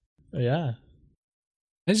so. Yeah.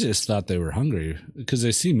 I just thought they were hungry because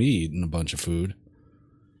they see me eating a bunch of food.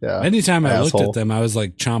 Yeah. Anytime I looked Asshole. at them, I was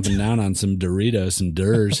like chomping down on some Doritos, some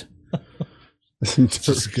Durs,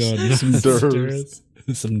 just going Some nuts. Durs.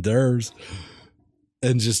 some Durs,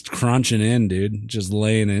 and just crunching in, dude, just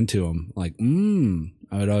laying into them. Like,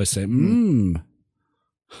 I would always say,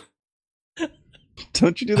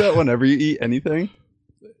 Don't you do that whenever you eat anything?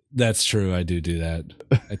 That's true. I do that.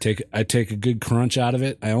 I take a good crunch out of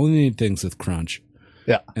it. I only need things with crunch.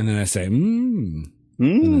 Yeah. And then I say, and then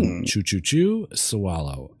Mm. chew, chew, chew,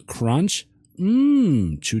 swallow. Crunch,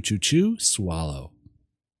 chew, chew, chew, swallow.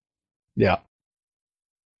 Yeah.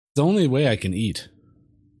 It's the only way I can eat.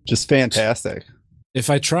 Just fantastic. If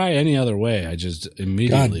I try any other way, I just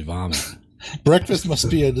immediately vomit. Breakfast must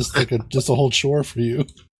be just a whole chore for you.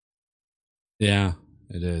 Yeah,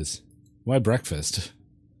 it is. Why breakfast?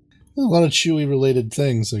 A lot of chewy related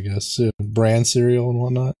things, I guess. Bran cereal and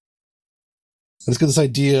whatnot. I just got this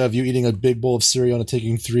idea of you eating a big bowl of cereal and it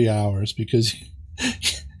taking 3 hours because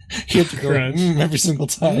you have to go Crunch. every single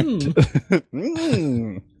time.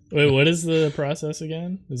 Mm. Wait, what is the process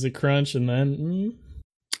again? Is it crunch and then?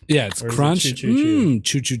 Yeah, it's Or is it crunch, chew, chew, chew?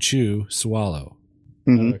 chew, chew, chew, swallow.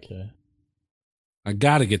 Mhm. Okay. I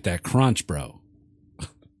gotta get that crunch, bro.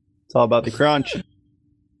 It's all about the crunch.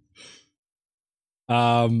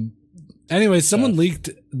 Anyway, someone Tough. leaked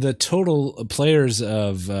the total players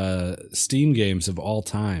of Steam games of all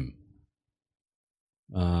time.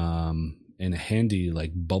 In a handy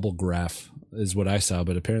like bubble graph is what I saw,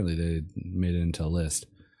 but apparently they made it into a list.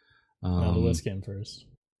 No, the list came first.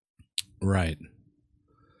 Right.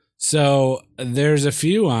 So there's a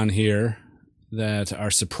few on here that are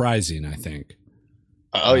surprising, I think.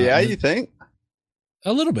 Oh yeah, you think?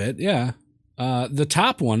 A little bit, yeah. The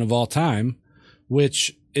top one of all time,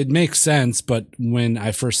 which it makes sense, but when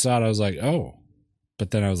I first saw it, I was like, oh. But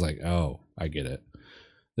then I was like, oh, I get it.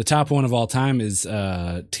 The top one of all time is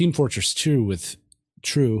Team Fortress 2 with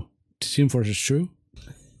True. Team Fortress True?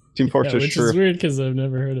 Team Yeah, Fortress which True. is weird because I've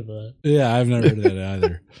never heard of that. Yeah, I've never heard of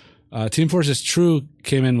that either. Team Fortress True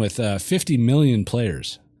came in with 50 million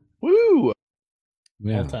players. Woo!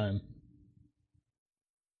 Yeah. All time.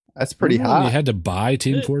 That's pretty Remember hot. when you had to buy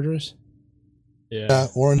Team Fortress? Yeah.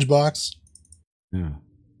 Orange box. Yeah.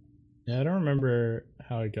 Yeah, I don't remember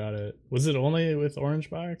how I got it. Was it only with Orange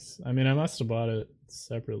Box? I mean, I must have bought it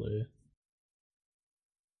separately.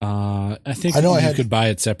 I think I know you could buy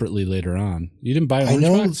it separately later on. You didn't buy Orange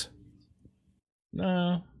Box?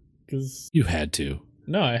 No, because You had to.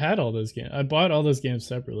 no, I had all those games. I bought all those games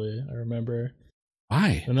separately. I remember,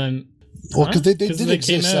 Why? and then Well, because they 'Cause did they exist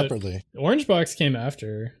came out- separately. Orange Box came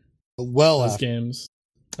after Well, those after. games.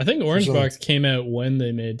 I think Orange So- Box came out when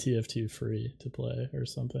they made TF2 free to play or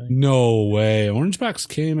something. No way. Orange Box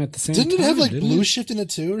came at the same time. Didn't it have like didn't Blue it? Shift in it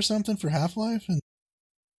too, or something for Half-Life? And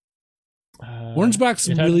Orange Box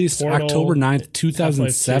it had released Portal, October 9th, Half-Life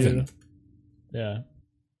 2007. 2. Yeah.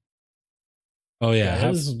 Oh, yeah. That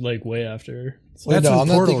was like way after. So That's no, when I'm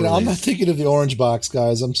not Portal thinking. I'm not released. thinking of the Orange Box,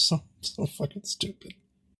 guys. I'm so fucking stupid.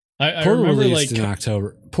 I Portal remember released like in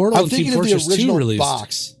October. Portal I'm and Team thinking of the Fortress 2 original released.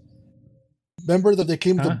 box. Remember that they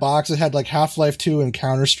came with Huh? the box that had like Half-Life 2 and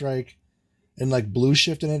Counter-Strike and like Blue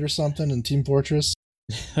Shift in it or something, and Team Fortress.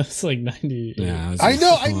 that's like 98. Yeah, it was I a know,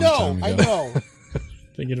 long time I ago. know.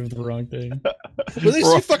 Thinking of the wrong thing. At least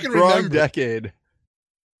you fucking Wrong remember. decade.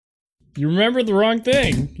 You remembered the wrong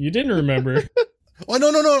thing. You didn't remember. Oh no.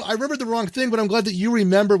 I remembered the wrong thing, but I'm glad that you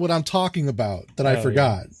remember what I'm talking about. That I Oh,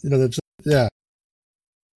 forgot. You know, that's yeah.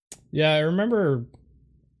 Yeah, I remember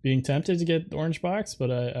being tempted to get the Orange Box,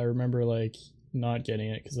 but I remember like not getting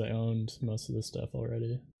it because I owned most of the stuff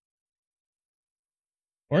already.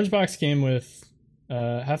 Orange Box came with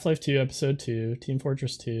Half-Life 2 Episode 2, Team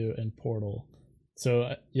Fortress 2, and Portal.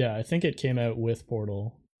 So yeah, I think it came out with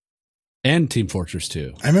Portal. And Team Fortress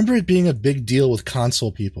 2. I remember it being a big deal with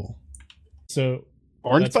console people. So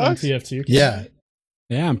Orange that's when Box? TF2 came Yeah. out?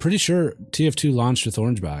 Yeah, I'm pretty sure TF2 launched with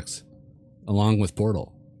Orange Box, along with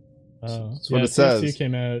Portal. Oh, That's what yeah, it says. TF2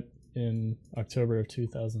 came out in October of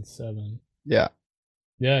 2007. Yeah.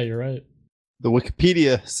 Yeah, you're right. The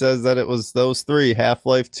Wikipedia says that it was those three: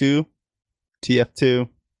 Half-Life 2, TF2,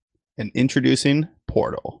 and introducing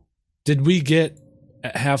Portal. Did we get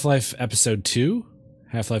Half-Life Episode 2?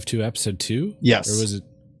 Half-Life 2 Episode 2? Yes. Or was it?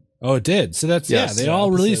 Oh, it did. So that's, Yes. yeah, they Yeah, all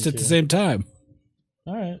Episode released at the 2. same time.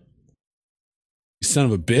 All right. You son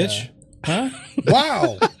of a bitch. Huh?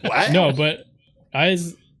 Wow. What? No, but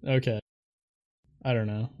okay. I don't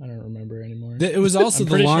know. I don't remember anymore. It was also I'm the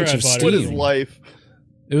pretty sure launch I of bought it What in is Steam. life?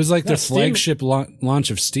 It was like No, the Steam- flagship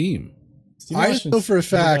launch of Steam. Steam I launched just know in for a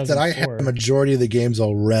fact that I had 2004. the majority of the games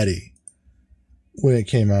already when it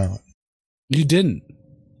came out. You didn't.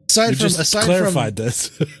 Aside You from just clarified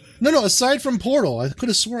this. no, aside from Portal, I could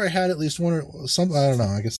have swore I had at least one or something. I don't know.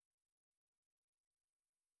 I guess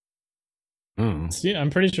Oh. Steam,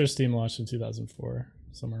 I'm pretty sure Steam launched in 2004,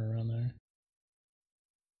 somewhere around there.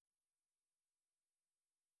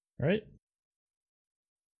 Right?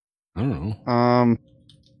 I don't know. I'm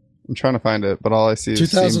trying to find it, but all I see is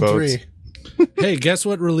Steamboats. 2003. Hey, guess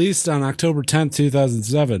what released on October 10th,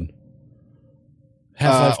 2007?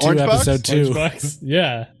 Half-Life 2 Orange Box? Episode 2. Orange Box?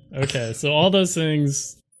 Yeah. Okay, so all those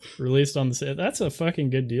things released on the same. That's a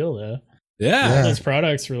fucking good deal, though. Yeah. Yeah. Those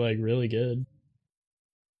products were like really good.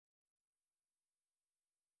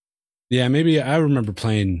 Yeah, maybe I remember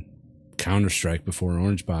playing Counter-Strike before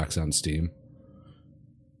Orange Box on Steam.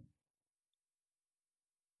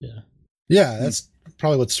 Yeah, that's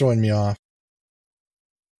probably what's throwing me off.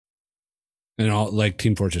 And all like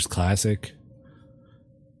Team Fortress Classic.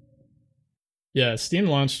 Yeah, Steam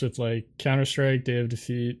launched with like Counter-Strike, Day of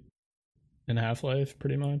Defeat, and Half-Life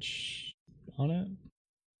pretty much on it.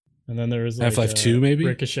 And then there was like Half-Life 2 maybe?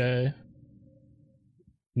 Ricochet.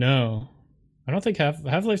 No. I don't think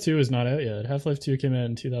Half-Life 2 is not out yet. Half-Life 2 came out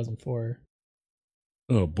in 2004.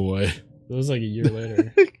 Oh boy. It was like a year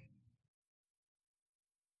later.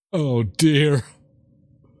 Oh dear.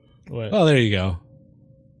 What? Oh, there you go.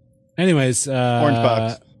 Anyways, Orange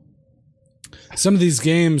Box. some of these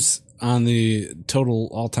games on the total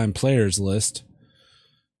all-time players list.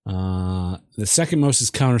 The second most is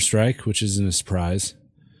Counter-Strike, which isn't a surprise.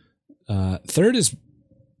 Third is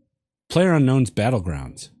PlayerUnknown's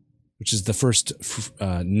Battlegrounds, which is the first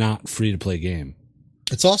not free-to-play game.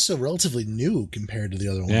 It's also relatively new compared to the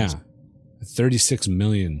other ones, Yeah, 36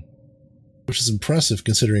 million. which is impressive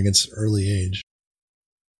considering its early age.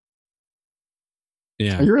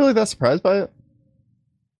 Yeah, Are you really that surprised by it?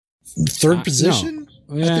 Third position?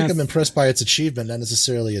 I Yeah, think I'm impressed by its achievement, not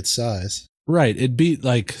necessarily its size. right. It beat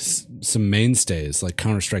like some mainstays like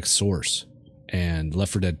Counter-Strike Source and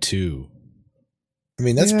Left 4 Dead 2. I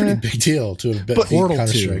mean, that's a Yeah. pretty big deal to have beat But Portal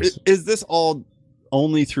Counter-Strike. 2. Is this all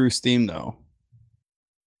only through Steam though?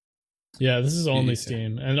 Yeah, this is only Yeah.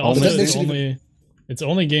 Steam, and Oh, also that makes it's it only it's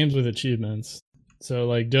only games with achievements. So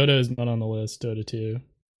like Dota is not on the list. Dota 2.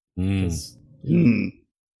 Mm. 'cause, you know,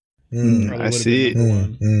 Hmm. Mm, probably I would've see. been number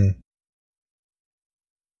one. mm.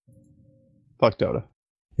 Fuck Dota.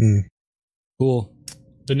 Cool.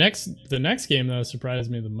 The next game though surprised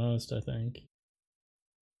me the most, I think.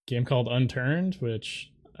 Game called Unturned, which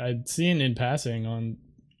I'd seen in passing on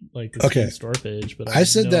like the Steam store page, but I had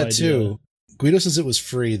said no that idea. too. Guido says it was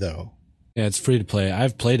free though. Yeah, it's free to play.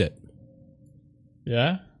 I've played it.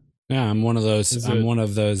 Yeah? Yeah, I'm one of those. Is I'm it- one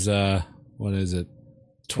of those. What is it?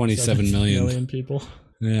 27 million. People.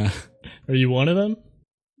 Yeah. Are you one of them?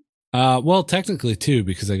 Well, technically too,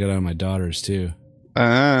 because I got it on my daughters too.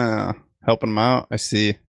 Helping them out. I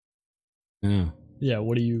see. Yeah. Yeah.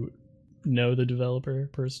 What do you know the developer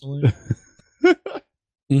personally?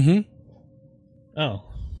 Mm-hmm. Oh,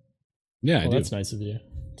 Yeah, well, I do. that's nice of you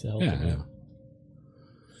to help Yeah, them yeah. out.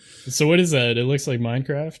 So what is that? It looks like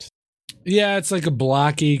Minecraft. Yeah, it's like a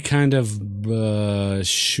blocky kind of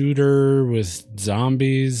shooter with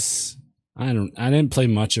zombies. I didn't play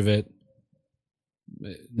much of it.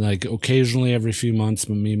 Like occasionally every few months,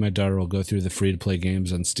 me and my daughter will go through the free to play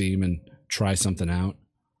games on Steam and try something out.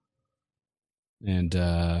 And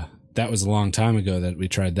that was a long time ago that we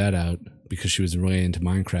tried that out because she was really into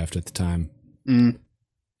Minecraft at the time.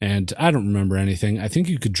 And I don't remember anything. I think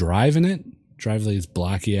you could drive in it, drive these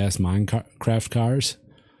blocky ass Minecraft cars.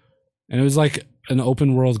 And it was like an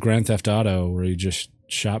open world Grand Theft Auto where you just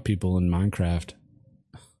shot people in Minecraft.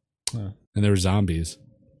 Huh. And there were zombies.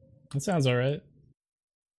 That sounds all right.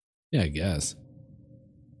 Yeah, I guess.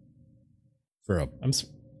 For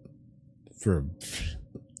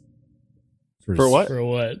what? For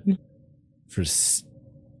what? For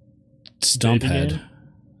Stumphead. game?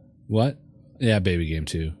 What? Yeah, baby game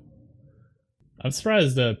too. I'm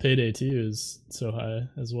surprised Payday 2 is so high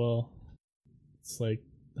as well. It's like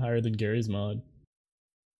higher than Gary's mod.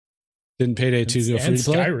 Didn't Payday 2 go free And to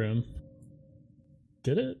play? Skyrim.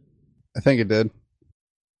 Did it? I think it did.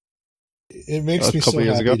 It makes A me so couple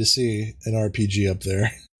years happy ago. to see an RPG up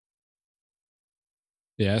there.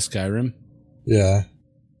 Yeah, Skyrim. Yeah.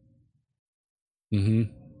 Mm-hmm.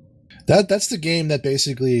 That's the game that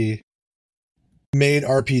basically made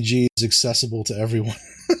RPGs accessible to everyone.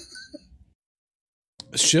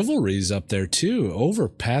 Chivalry's up there too, over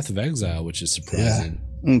Path of Exile, which is surprising.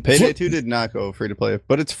 Payday 2 did not go free to play,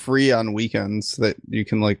 but it's free on weekends that you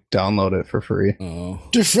can like download it for free. Oh.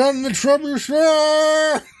 Defend the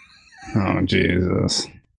troubleshooter! Oh, Jesus.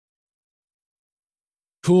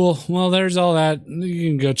 Cool. Well, there's all that. You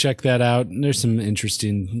can go check that out. There's some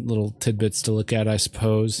interesting little tidbits to look at, I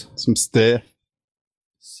suppose. Some stuff.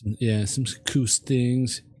 Some cool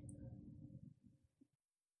things.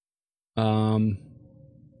 All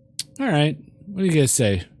right. What do you guys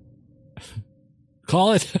say?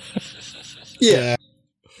 Call it? Yeah.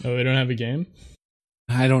 Oh, we don't have a game?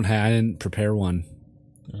 I didn't prepare one.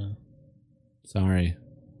 Oh, Sorry.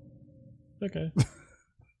 okay. Do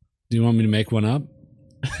you want me to make one up?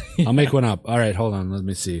 I'll make one up. All right, hold on. Let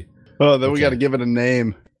me see. Oh, then we Okay. got to give it a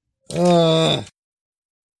name. No,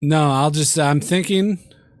 I'll just I'm thinking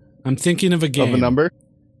of a game. Of a number?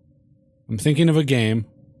 I'm thinking of a game.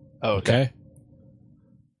 Oh, okay.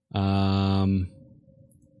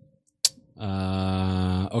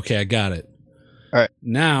 Okay, I got it. All right.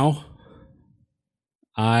 Now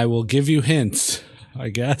I will give you hints, I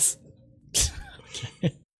guess.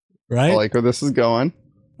 Okay. Right? I like where this is going.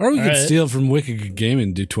 Or we All could right. steal from Wicked Good Gaming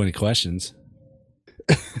and do 20 questions.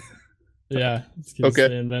 Yeah. It's 'cause Okay.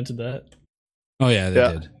 they invented that. Oh yeah, they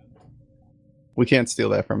Yeah. did. We can't steal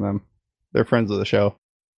that from them. They're friends of the show.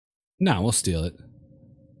 No, we'll steal it.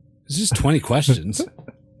 It's just 20 questions.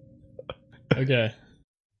 Okay.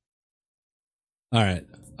 All right.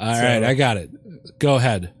 So- I got it. Go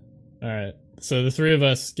ahead. All right. So the three of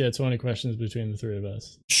us get 20 questions between the three of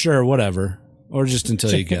us. Sure, whatever. Or just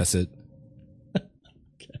until you guess it.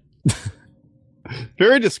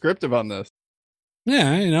 Very descriptive on this. Yeah,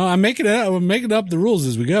 I'm making up the rules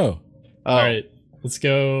as we go. Oh, All right. Let's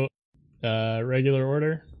go regular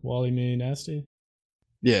order. Wally, me, Nasty.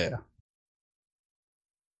 Yeah.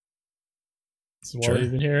 Is Wally Sure.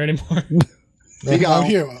 even here anymore? You got I'm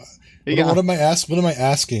here. You What got am I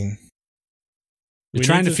asking? We're We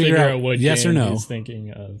trying need to figure out what yes or game no. he's thinking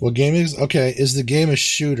of. What game is okay? Is the game a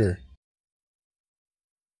shooter?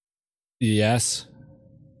 Yes.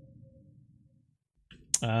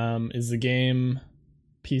 Is the game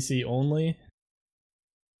PC only?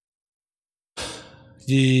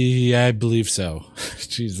 Yeah, I believe so.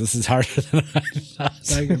 Jeez, this is harder than I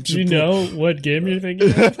thought. Do you know what game you're thinking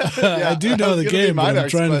of? I do know the game, but I'm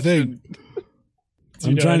trying to think. Do you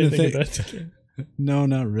I'm know trying to anything think. about the game? No,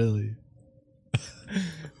 not really.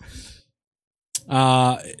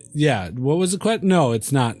 Yeah. What was the question? No,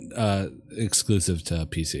 it's not exclusive to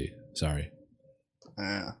PC. Sorry.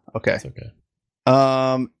 Okay. It's okay.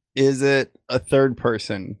 Is it a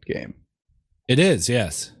third-person game It is,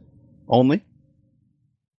 yes. only?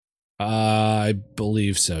 I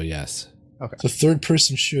believe so, yes. It's a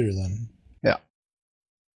third-person shooter, then. Yeah.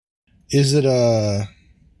 Is it a...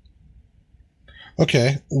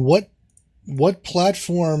 Okay, what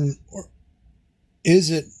platform is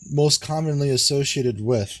it most commonly associated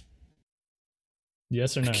with?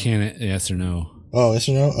 Yes or no? Yes or no? Oh, yes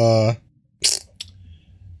or no?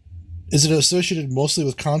 Is it associated mostly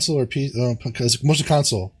with console or PC? Because mostly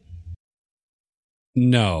console.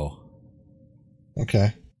 No.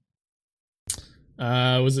 Okay.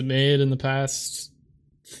 Was it made in the past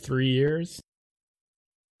 3 years?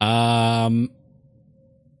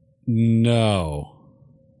 No.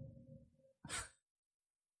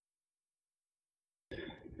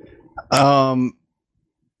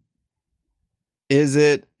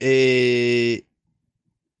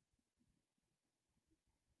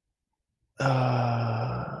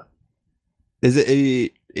 Is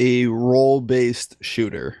it a role-based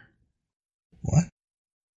shooter? What?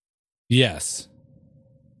 Yes.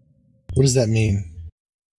 What does that mean?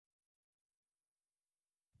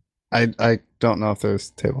 I don't know if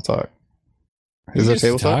there's table talk. Is there You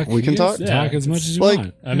table guys talk? We can talk. Talk Yeah, as much as you like-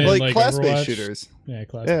 want. I mean, like class-based Overwatch. shooters. Yeah,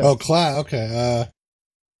 class. Yeah. Oh, class. Okay.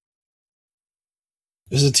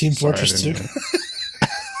 Is it Team Sorry, I Fortress 2? didn't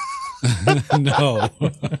No.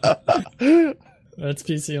 That's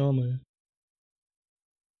PC only.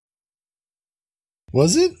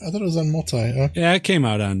 Was it? I thought it was on multi. Yeah, it came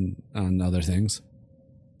out on other things.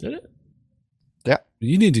 Did it?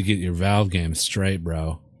 You need to get your Valve game straight,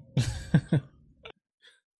 bro.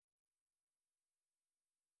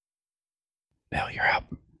 Now you're up.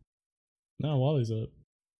 No, Wally's up.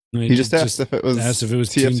 He just asked if it was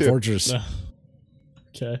Team TF2. Fortress. No.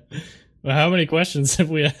 Okay. Well, how many questions have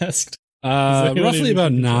we asked? anyone Roughly even about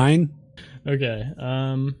keeping track? 9.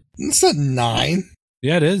 Okay. It's not 9.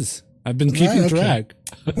 Yeah, it is. I've been keeping Okay. track.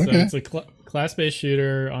 So Okay. it's a class-based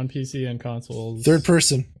shooter on PC and consoles. Third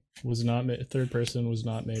person. Was not third person was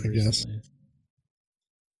not made I guess. recently.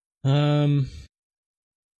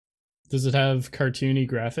 Does it have cartoony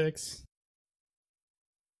graphics?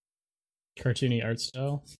 Cartoony art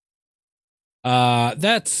style?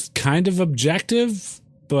 That's kind of objective,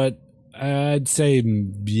 but I'd say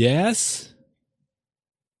yes.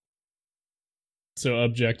 So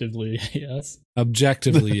objectively, yes.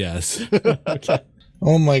 Objectively, yes. Okay.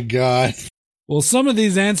 Oh my god. Well, some of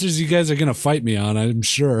these answers you guys are gonna fight me on, I'm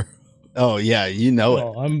sure. Oh yeah, you know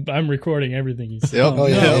it. Well, I'm recording everything you said. Yep. Oh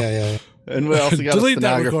yeah, No. yeah. And we also got a Delete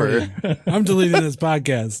that stenographer. recording. I'm deleting this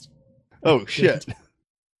podcast. Oh shit.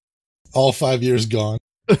 All 5 years gone.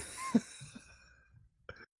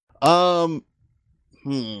 Hmm.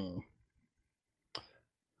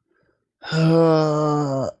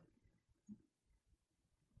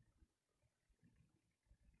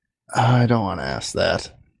 I don't want to ask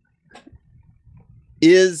that.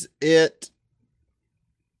 Is it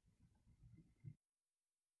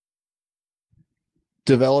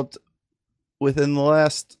developed within the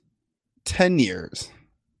last 10 years?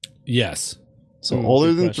 Yes. So Ooh, older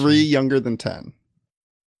good than question. 3, younger than 10.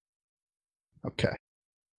 Okay.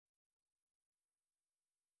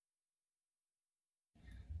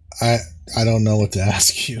 I don't know what to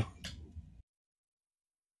ask you.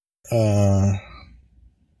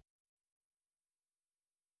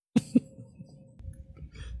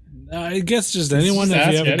 I guess just anyone Just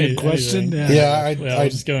if you ask have a good question. anything. Yeah, Well, I'll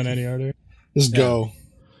just go in any order. just go.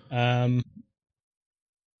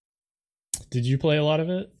 Did you play a lot of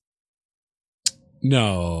it?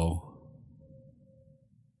 No.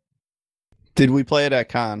 Did we play it at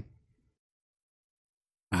con?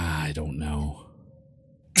 I don't know.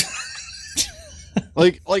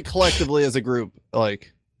 Like collectively as a group,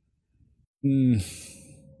 like I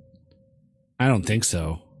don't think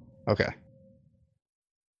so. okay.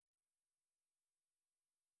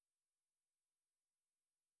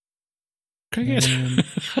 Can I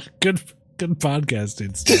get good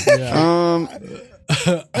podcasting stuff? Yeah.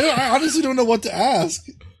 I honestly don't know what to ask.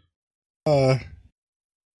 There's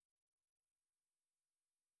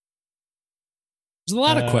a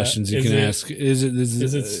lot of questions you is can it- ask. Is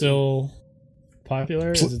it still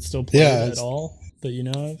popular? Is it still played Yeah, at it's- all that you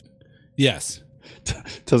know of? Yes,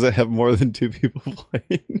 Does it have more than 2 people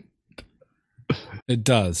playing? it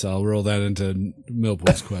does. I'll roll that into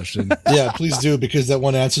Millpool's question. Yeah, please do, because that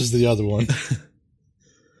one answers the other one.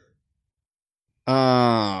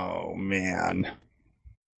 Oh man.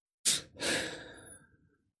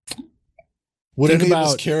 Would Think any of us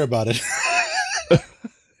about- care about it?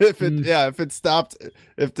 If it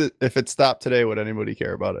stopped today, would anybody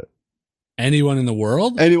care about it? Anyone in the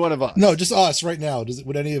world? Any one of us? No, just us right now.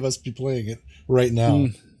 Would any of us be playing it right now?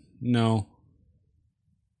 No.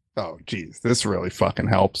 Oh, geez, this really fucking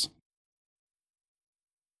helps.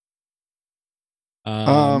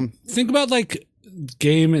 Think about like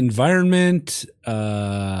game environment.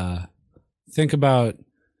 Think about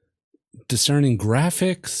discerning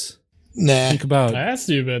graphics. Nah. Think about I asked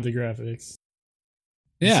you about the graphics.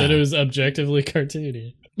 You yeah, said it was objectively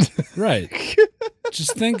cartoony. right.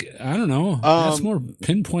 Just think. I don't know. Ask more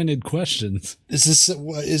pinpointed questions. Is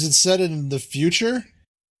it set in the future?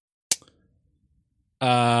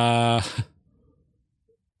 Oh,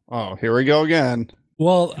 here we go again.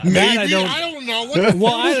 Well, Maybe. that I don't. know. What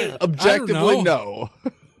Well, I Objectively, don't know.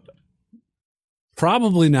 no.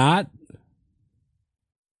 Probably not.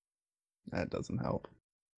 That doesn't help.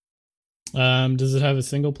 Does it have a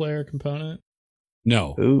single player component?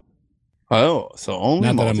 No, Ooh. Oh, so only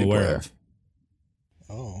not that I'm aware multiplayer.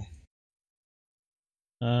 of.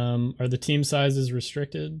 Oh. Are the team sizes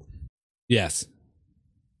restricted? Yes.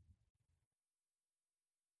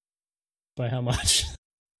 By how much?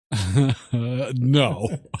 No.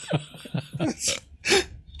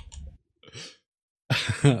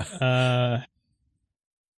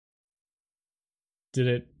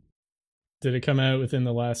 Did it come out within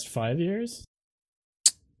the last 5 years?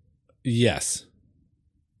 Yes.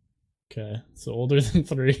 Okay, so older than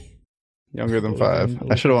 3. Younger than Older 5.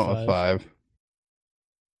 than- I should have older went than with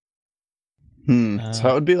 5. So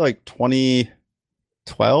that would be like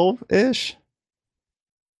 2012 ish.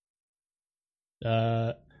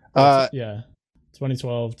 Yeah,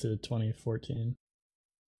 2012 to 2014.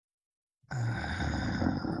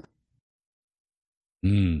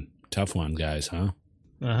 Tough one, guys, huh?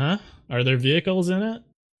 Are there vehicles in it?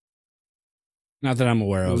 Not that I'm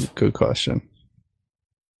aware of. Good question.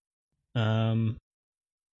 Can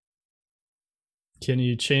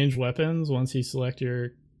you change weapons once you select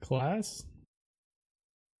your class?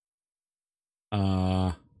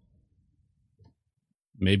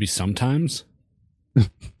 Maybe sometimes.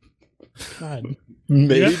 God,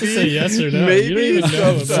 Maybe you have to say yes or no. Maybe You don't even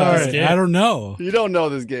know about sometimes. this game. I don't know. You don't know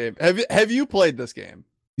this game. Have you played this game?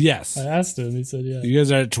 Yes. I asked him. He said yeah. You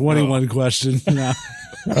guys are at 21 questions now.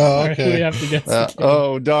 Oh, All right, okay. we have to guess. the game.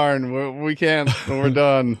 Oh darn, we can't. We're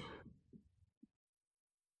done.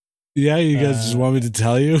 Yeah, you guys just want me to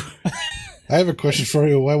tell you? I have a question for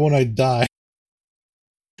you. Why won't I die?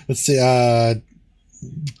 Let's see.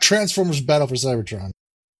 Transformers Battle for Cybertron.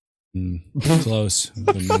 Close,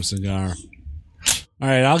 but no cigar. All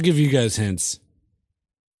right, I'll give you guys hints.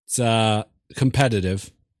 It's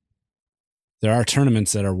competitive. There are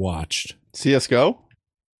tournaments that are watched. CS:GO.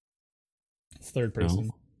 It's third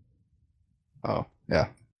person. No. Oh yeah.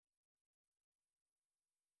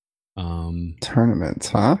 Um, Tournaments,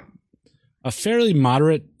 huh? a fairly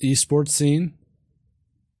moderate esports scene.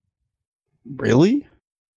 Really?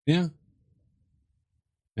 Yeah.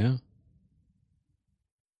 Yeah.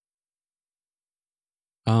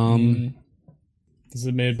 Is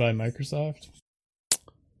it made by Microsoft?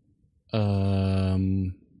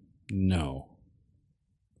 No.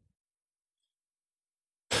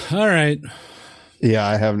 All right. Yeah,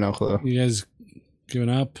 I have no clue. You guys giving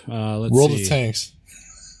up? Let's World see. of Tanks.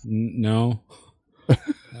 No.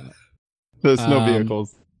 There's no Um,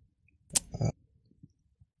 vehicles.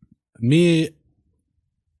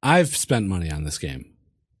 I've spent money on this game.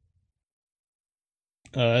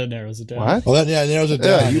 That narrows it down. What? Well, that narrows it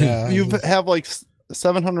Yeah, down. you have like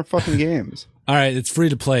 700 fucking games. All right, it's free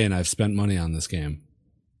to play, and I've spent money on this game.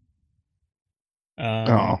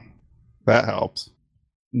 Oh, that helps.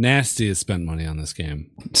 Nasty has spent money on this game.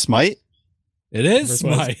 Smite? It is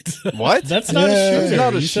Smite. What? That's not Yeah, a shooter. it's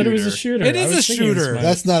not a You said it was a shooter. shooter. It is I was a thinking it was shooter. Smite.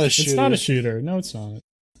 That's not a shooter. It's not a shooter. No, it's not.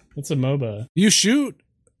 It's a MOBA. You shoot.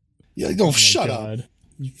 Yeah, Oh don't my shut up. God.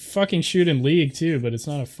 You fucking shoot in League too, but it's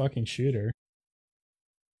not a fucking shooter.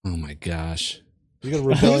 Oh my gosh. You got a I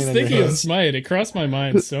was rebellion on your thinking of hands. Smite. It crossed my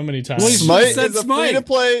mind so many times. Well, you Smite said is a Smite.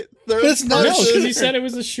 free-to-play It's not no, a because shooter. you said it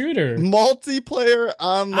was a shooter. multiplayer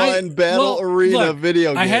online battle arena look,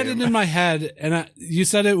 video game. I had it in my head, and you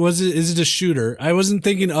said it was. Is it a shooter? I wasn't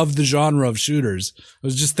thinking of the genre of shooters. I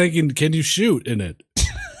was just thinking, can you shoot in it?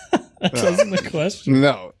 That wasn't the question.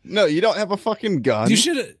 No, you don't have a fucking gun. You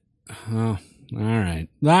should. Oh, all right.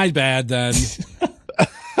 My bad then.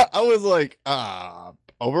 I was like,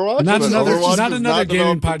 Overwatch? Not But another. Overwatch Not is another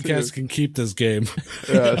gaming developed into- podcast can keep this game.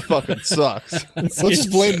 Yeah, it fucking sucks. Let's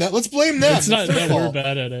just blame that. Let's blame them. It's not their that we're fault.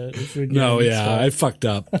 bad at it. It's the No, game yeah, I fucked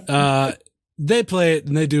up. They play it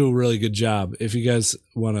and they do a really good job. If you guys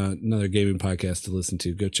want another gaming podcast to listen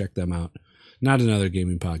to, go check them out. Not another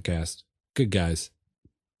gaming podcast. Good guys.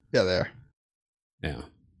 Yeah, there. Yeah.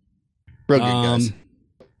 Real good, guys.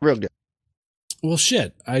 Real good. Well,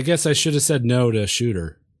 shit. I guess I should have said no to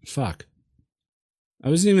Shooter. Fuck. I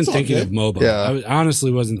wasn't even It's all thinking good. of MOBA. Yeah. I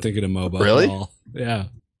honestly wasn't thinking of MOBA Really? at all. Yeah.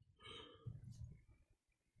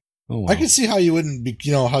 Oh, wow. I could see how you wouldn't be,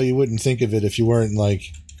 how you wouldn't think of it if you weren't like,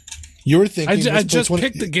 you were thinking. I let's play just 20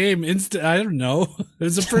 picked the game instant. I don't know. It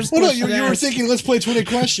was the first Well, no, question you were asked. thinking, let's play 20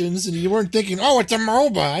 questions, and you weren't thinking, oh, it's a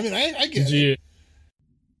MOBA. I mean, I get it.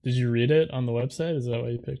 Did you read it on the website? Is that why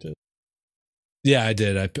you picked it? Yeah, I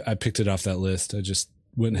did. I picked it off that list. I just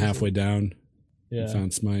went halfway down Yeah, and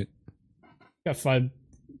found Smite. got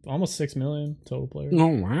almost 6 million total players. Oh,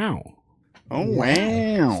 wow. Oh,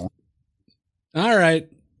 wow. All right.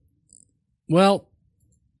 Well,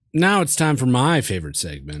 now it's time for my favorite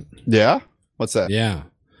segment. Yeah? What's that? Yeah.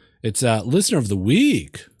 It's Listener of the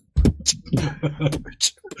Week.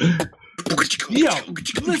 Yo,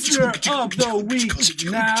 listener of the week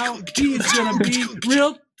now. He's gonna be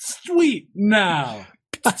real sweet now.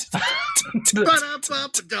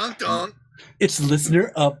 It's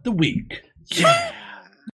listener of the week. Yeah.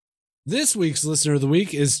 This week's Listener of the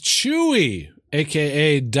Week is Chewy,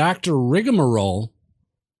 a.k.a. Dr. Rigmarole.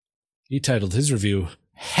 He titled his review,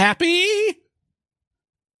 Happy?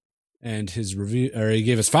 And his review, or he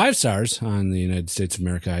gave us 5 stars on the United States of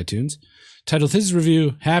America iTunes. Titled his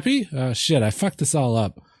review, Happy? Shit, I fucked this all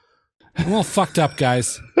up. I'm all fucked up,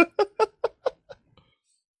 guys.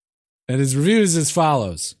 And his review is as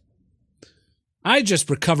follows. I just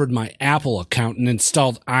recovered my Apple account and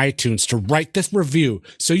installed iTunes to write this review,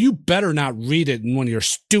 so you better not read it in one of your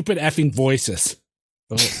stupid effing voices.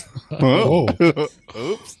 Oh.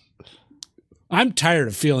 Oops. I'm tired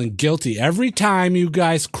of feeling guilty every time you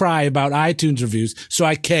guys cry about iTunes reviews, so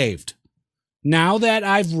I caved. Now that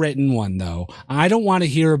I've written one, though, I don't want to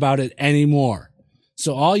hear about it anymore.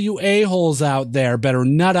 So all you a-holes out there better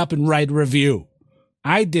nut up and write a review.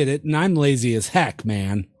 I did it, and I'm lazy as heck,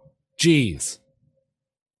 man. Jeez.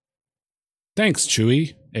 Thanks,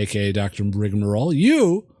 Chewy, a.k.a. Dr. Rigmarole.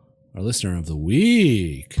 You are listener of the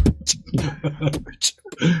week.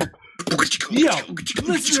 Yo,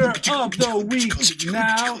 listener of the week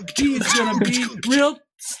now. He's gonna be real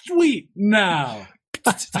sweet now.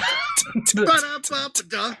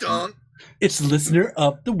 It's listener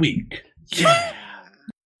of the week. Yeah.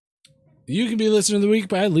 You can be listener of the week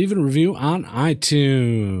by leaving a review on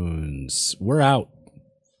iTunes. We're out.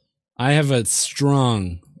 I have a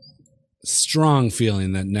strong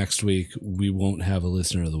feeling that next week we won't have a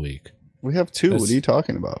listener of the week. We have 2. What are you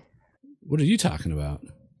talking about? What are you talking about?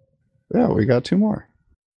 Yeah, we got 2 more.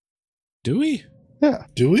 Do we? Yeah.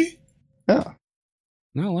 Do we? Yeah.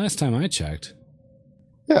 No, last time I checked.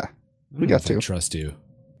 Yeah. I don't We know got if I 2. trust you.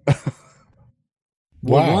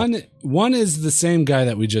 Wow. Well, one is the same guy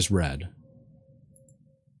that we just read.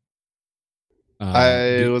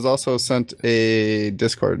 I was also sent a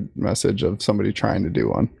Discord message of somebody trying to do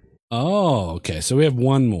one. Oh, okay. So we have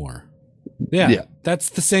one more. Yeah. That's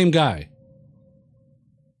the same guy.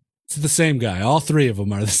 It's the same guy. All 3 of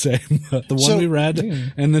them are the same. The one we read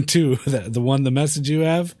and the 2, the one, the message you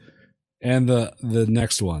have, and the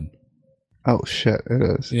next one. Oh, shit. It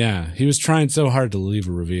is. Yeah. He was trying so hard to leave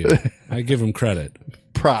a review. I give him credit.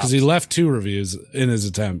 Props. Because he left 2 reviews in his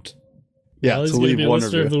attempt. Yeah, Well, he's to gonna leave be a one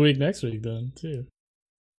listener of review. the week next week then too.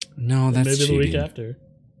 No, Or that's maybe cheating. the week after.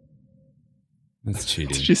 That's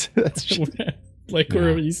cheating. She said that's Like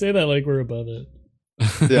you say that like we're above it.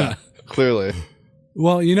 yeah, clearly.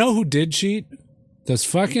 Well, you know who did cheat? Those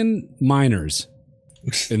fucking miners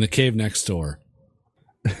in the cave next door.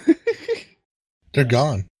 They're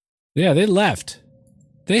gone. Yeah, they left.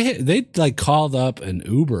 They like called up an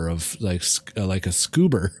Uber of like a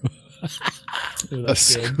scoober. Ooh, A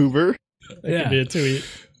that's good. scuba? That Yeah. could be a tweet.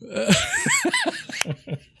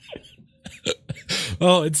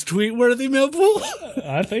 Oh, it's tweet worthy, Millpool?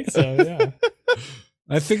 I think so. Yeah.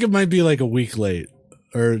 I think it might be like a week late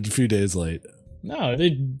or a few days late. No,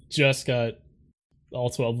 they just got all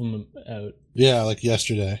 12 of them out. Yeah, like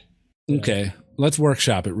yesterday. Yeah. Okay, let's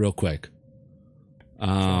workshop it real quick.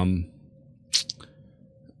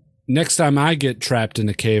 Next time I get trapped in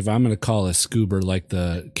a cave, I'm going to call a scuba like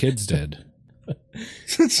the kids did.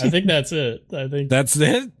 I think that's it. I think That's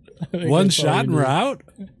it? I think One that's all shot and we we're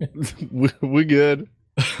need. out? we good.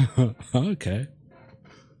 Okay.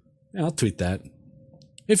 Yeah, I'll tweet that.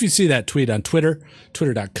 If you see that tweet on Twitter,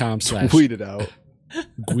 twitter.com/Guito Tweet it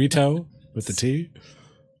out. with the T.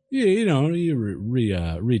 Yeah, you know, you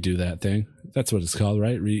redo that thing. That's what it's called,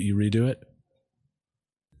 right? You redo it.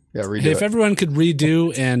 Yeah, redo Hey, if it. everyone could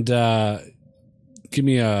redo and give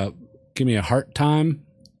me a heart time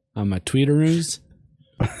on my tweetaroos,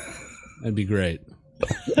 that'd be great.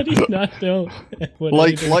 How do you not know what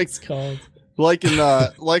it's called? Like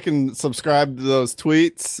and subscribe to those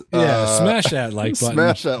tweets. Smash that like button.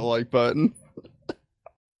 Smash that like button.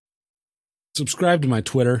 Subscribe to my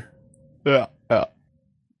Twitter. Yeah.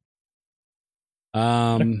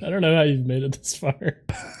 I don't know how you've made it this far.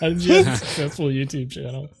 How did you have a successful YouTube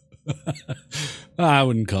channel? I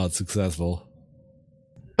wouldn't call it successful.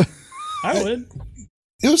 I would.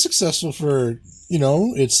 It was successful for,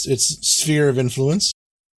 its sphere of influence.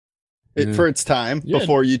 For its time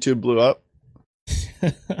before YouTube blew up.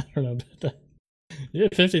 I don't know about that. You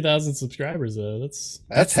have 50,000 subscribers though. That's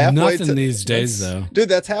halfway nothing these days, though. Dude,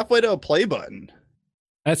 that's halfway to a play button.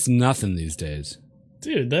 That's nothing these days.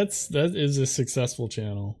 Dude, that is a successful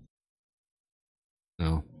channel.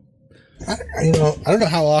 No. I don't know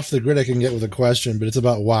how off the grid I can get with a question, but it's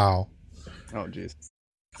about WoW. Oh, jeez.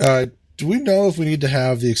 Do we know if we need to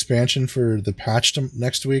have the expansion for the patch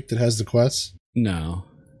next week that has the quests? No.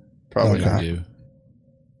 Probably Okay. not. Do.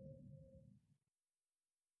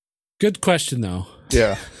 Good question, though.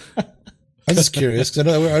 Yeah. I'm just curious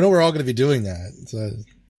because I know we're all going to be doing that. So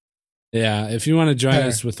Yeah, if you want to join Hey.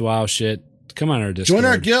 us with WoW shit, come on our Discord. join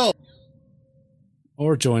our guild.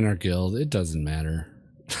 Or join our guild. It doesn't matter.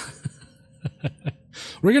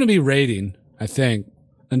 We're going to be raiding, I think,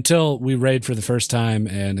 until we raid for the first time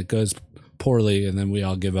and it goes poorly and then we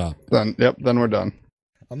all give up. Then we're done.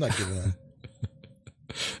 I'm not giving up.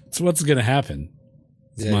 It's what's going to happen.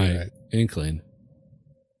 It's Yeah, my you're right. inkling.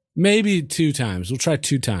 Maybe 2 times. We'll try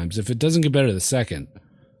 2 times. If it doesn't get better the second,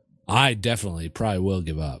 I definitely probably will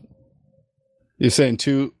give up. You're saying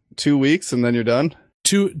 2 weeks and then you're done?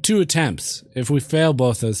 2 attempts. If we fail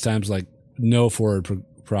both those times, like no forward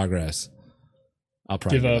progress, I'll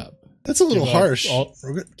probably Give give up. up. That's a little Give up harsh. all-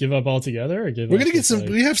 Give up altogether, or give We're up gonna get just, some. like,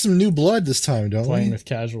 We have some new blood this time, don't playing we? with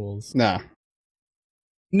casuals. Nah.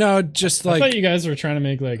 No, just I thought like you guys were trying to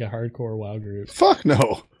make like a hardcore WoW group, Fuck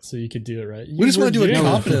no. so you could do it right. We just wanna do it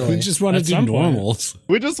confidently. we just want to At do some point. normals.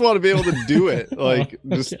 We just want to be able to do it. Like,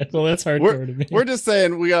 Oh, just okay. Well, that's hardcore to me. we're just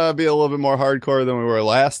saying we gotta be a little bit more hardcore than we were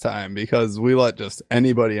last time because we let just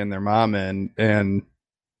anybody and their mom in, and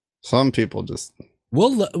some people just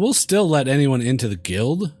We'll still let anyone into the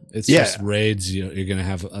guild. It's Yeah. just raids. You're gonna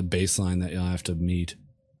have a baseline that you'll have to meet.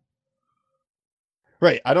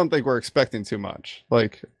 right. I don't think we're expecting too much.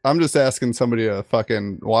 Like, I'm just asking somebody to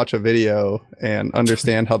fucking watch a video and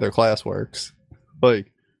understand how their class works.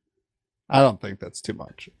 Like, I don't think that's too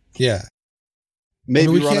much. Yeah. Maybe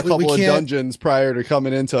we run a can't- we couple of can't- dungeons prior to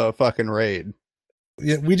coming into a fucking raid.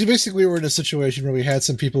 Yeah, we basically were in a situation where we had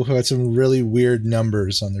some people who had some really weird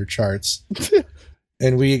numbers on their charts.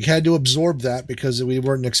 And we had to absorb that because we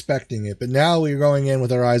weren't expecting it. But now we're going in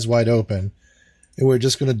with our eyes wide open. And we're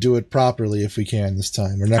just going to do it properly if we can this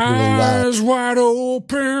time. We're not going to really loud. Eyes wide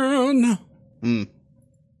open.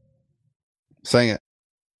 Sing it.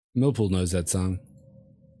 Millpool knows that song.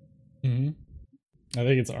 Mhm. I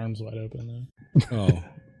think it's arms wide open though. Oh,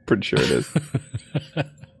 Pretty sure it is.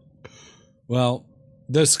 well,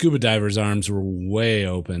 those scuba divers' arms were way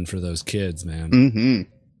open for those kids, man. Mm-hmm.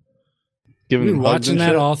 Giving We them were hugs watching and that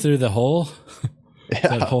shit. all through the whole that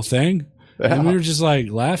Yeah. whole thing, and we were just like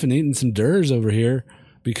laughing, eating some durs over here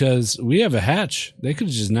because we have a hatch. They could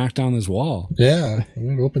have just knocked down this wall. Yeah,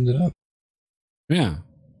 we opened it up. Yeah,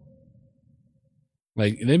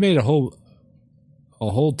 like they made a whole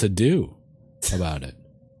to do about it.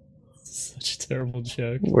 Such a terrible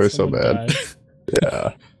joke. We're so Someone bad. died.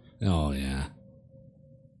 Yeah. Oh yeah,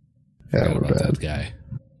 Yeah, forgot we're about bad. that guy.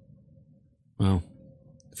 Well,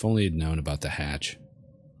 if only he'd known about the hatch.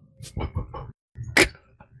 All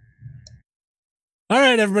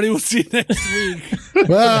right, everybody. We'll see you next week.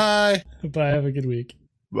 Bye. Bye. Have a good week.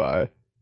 Bye.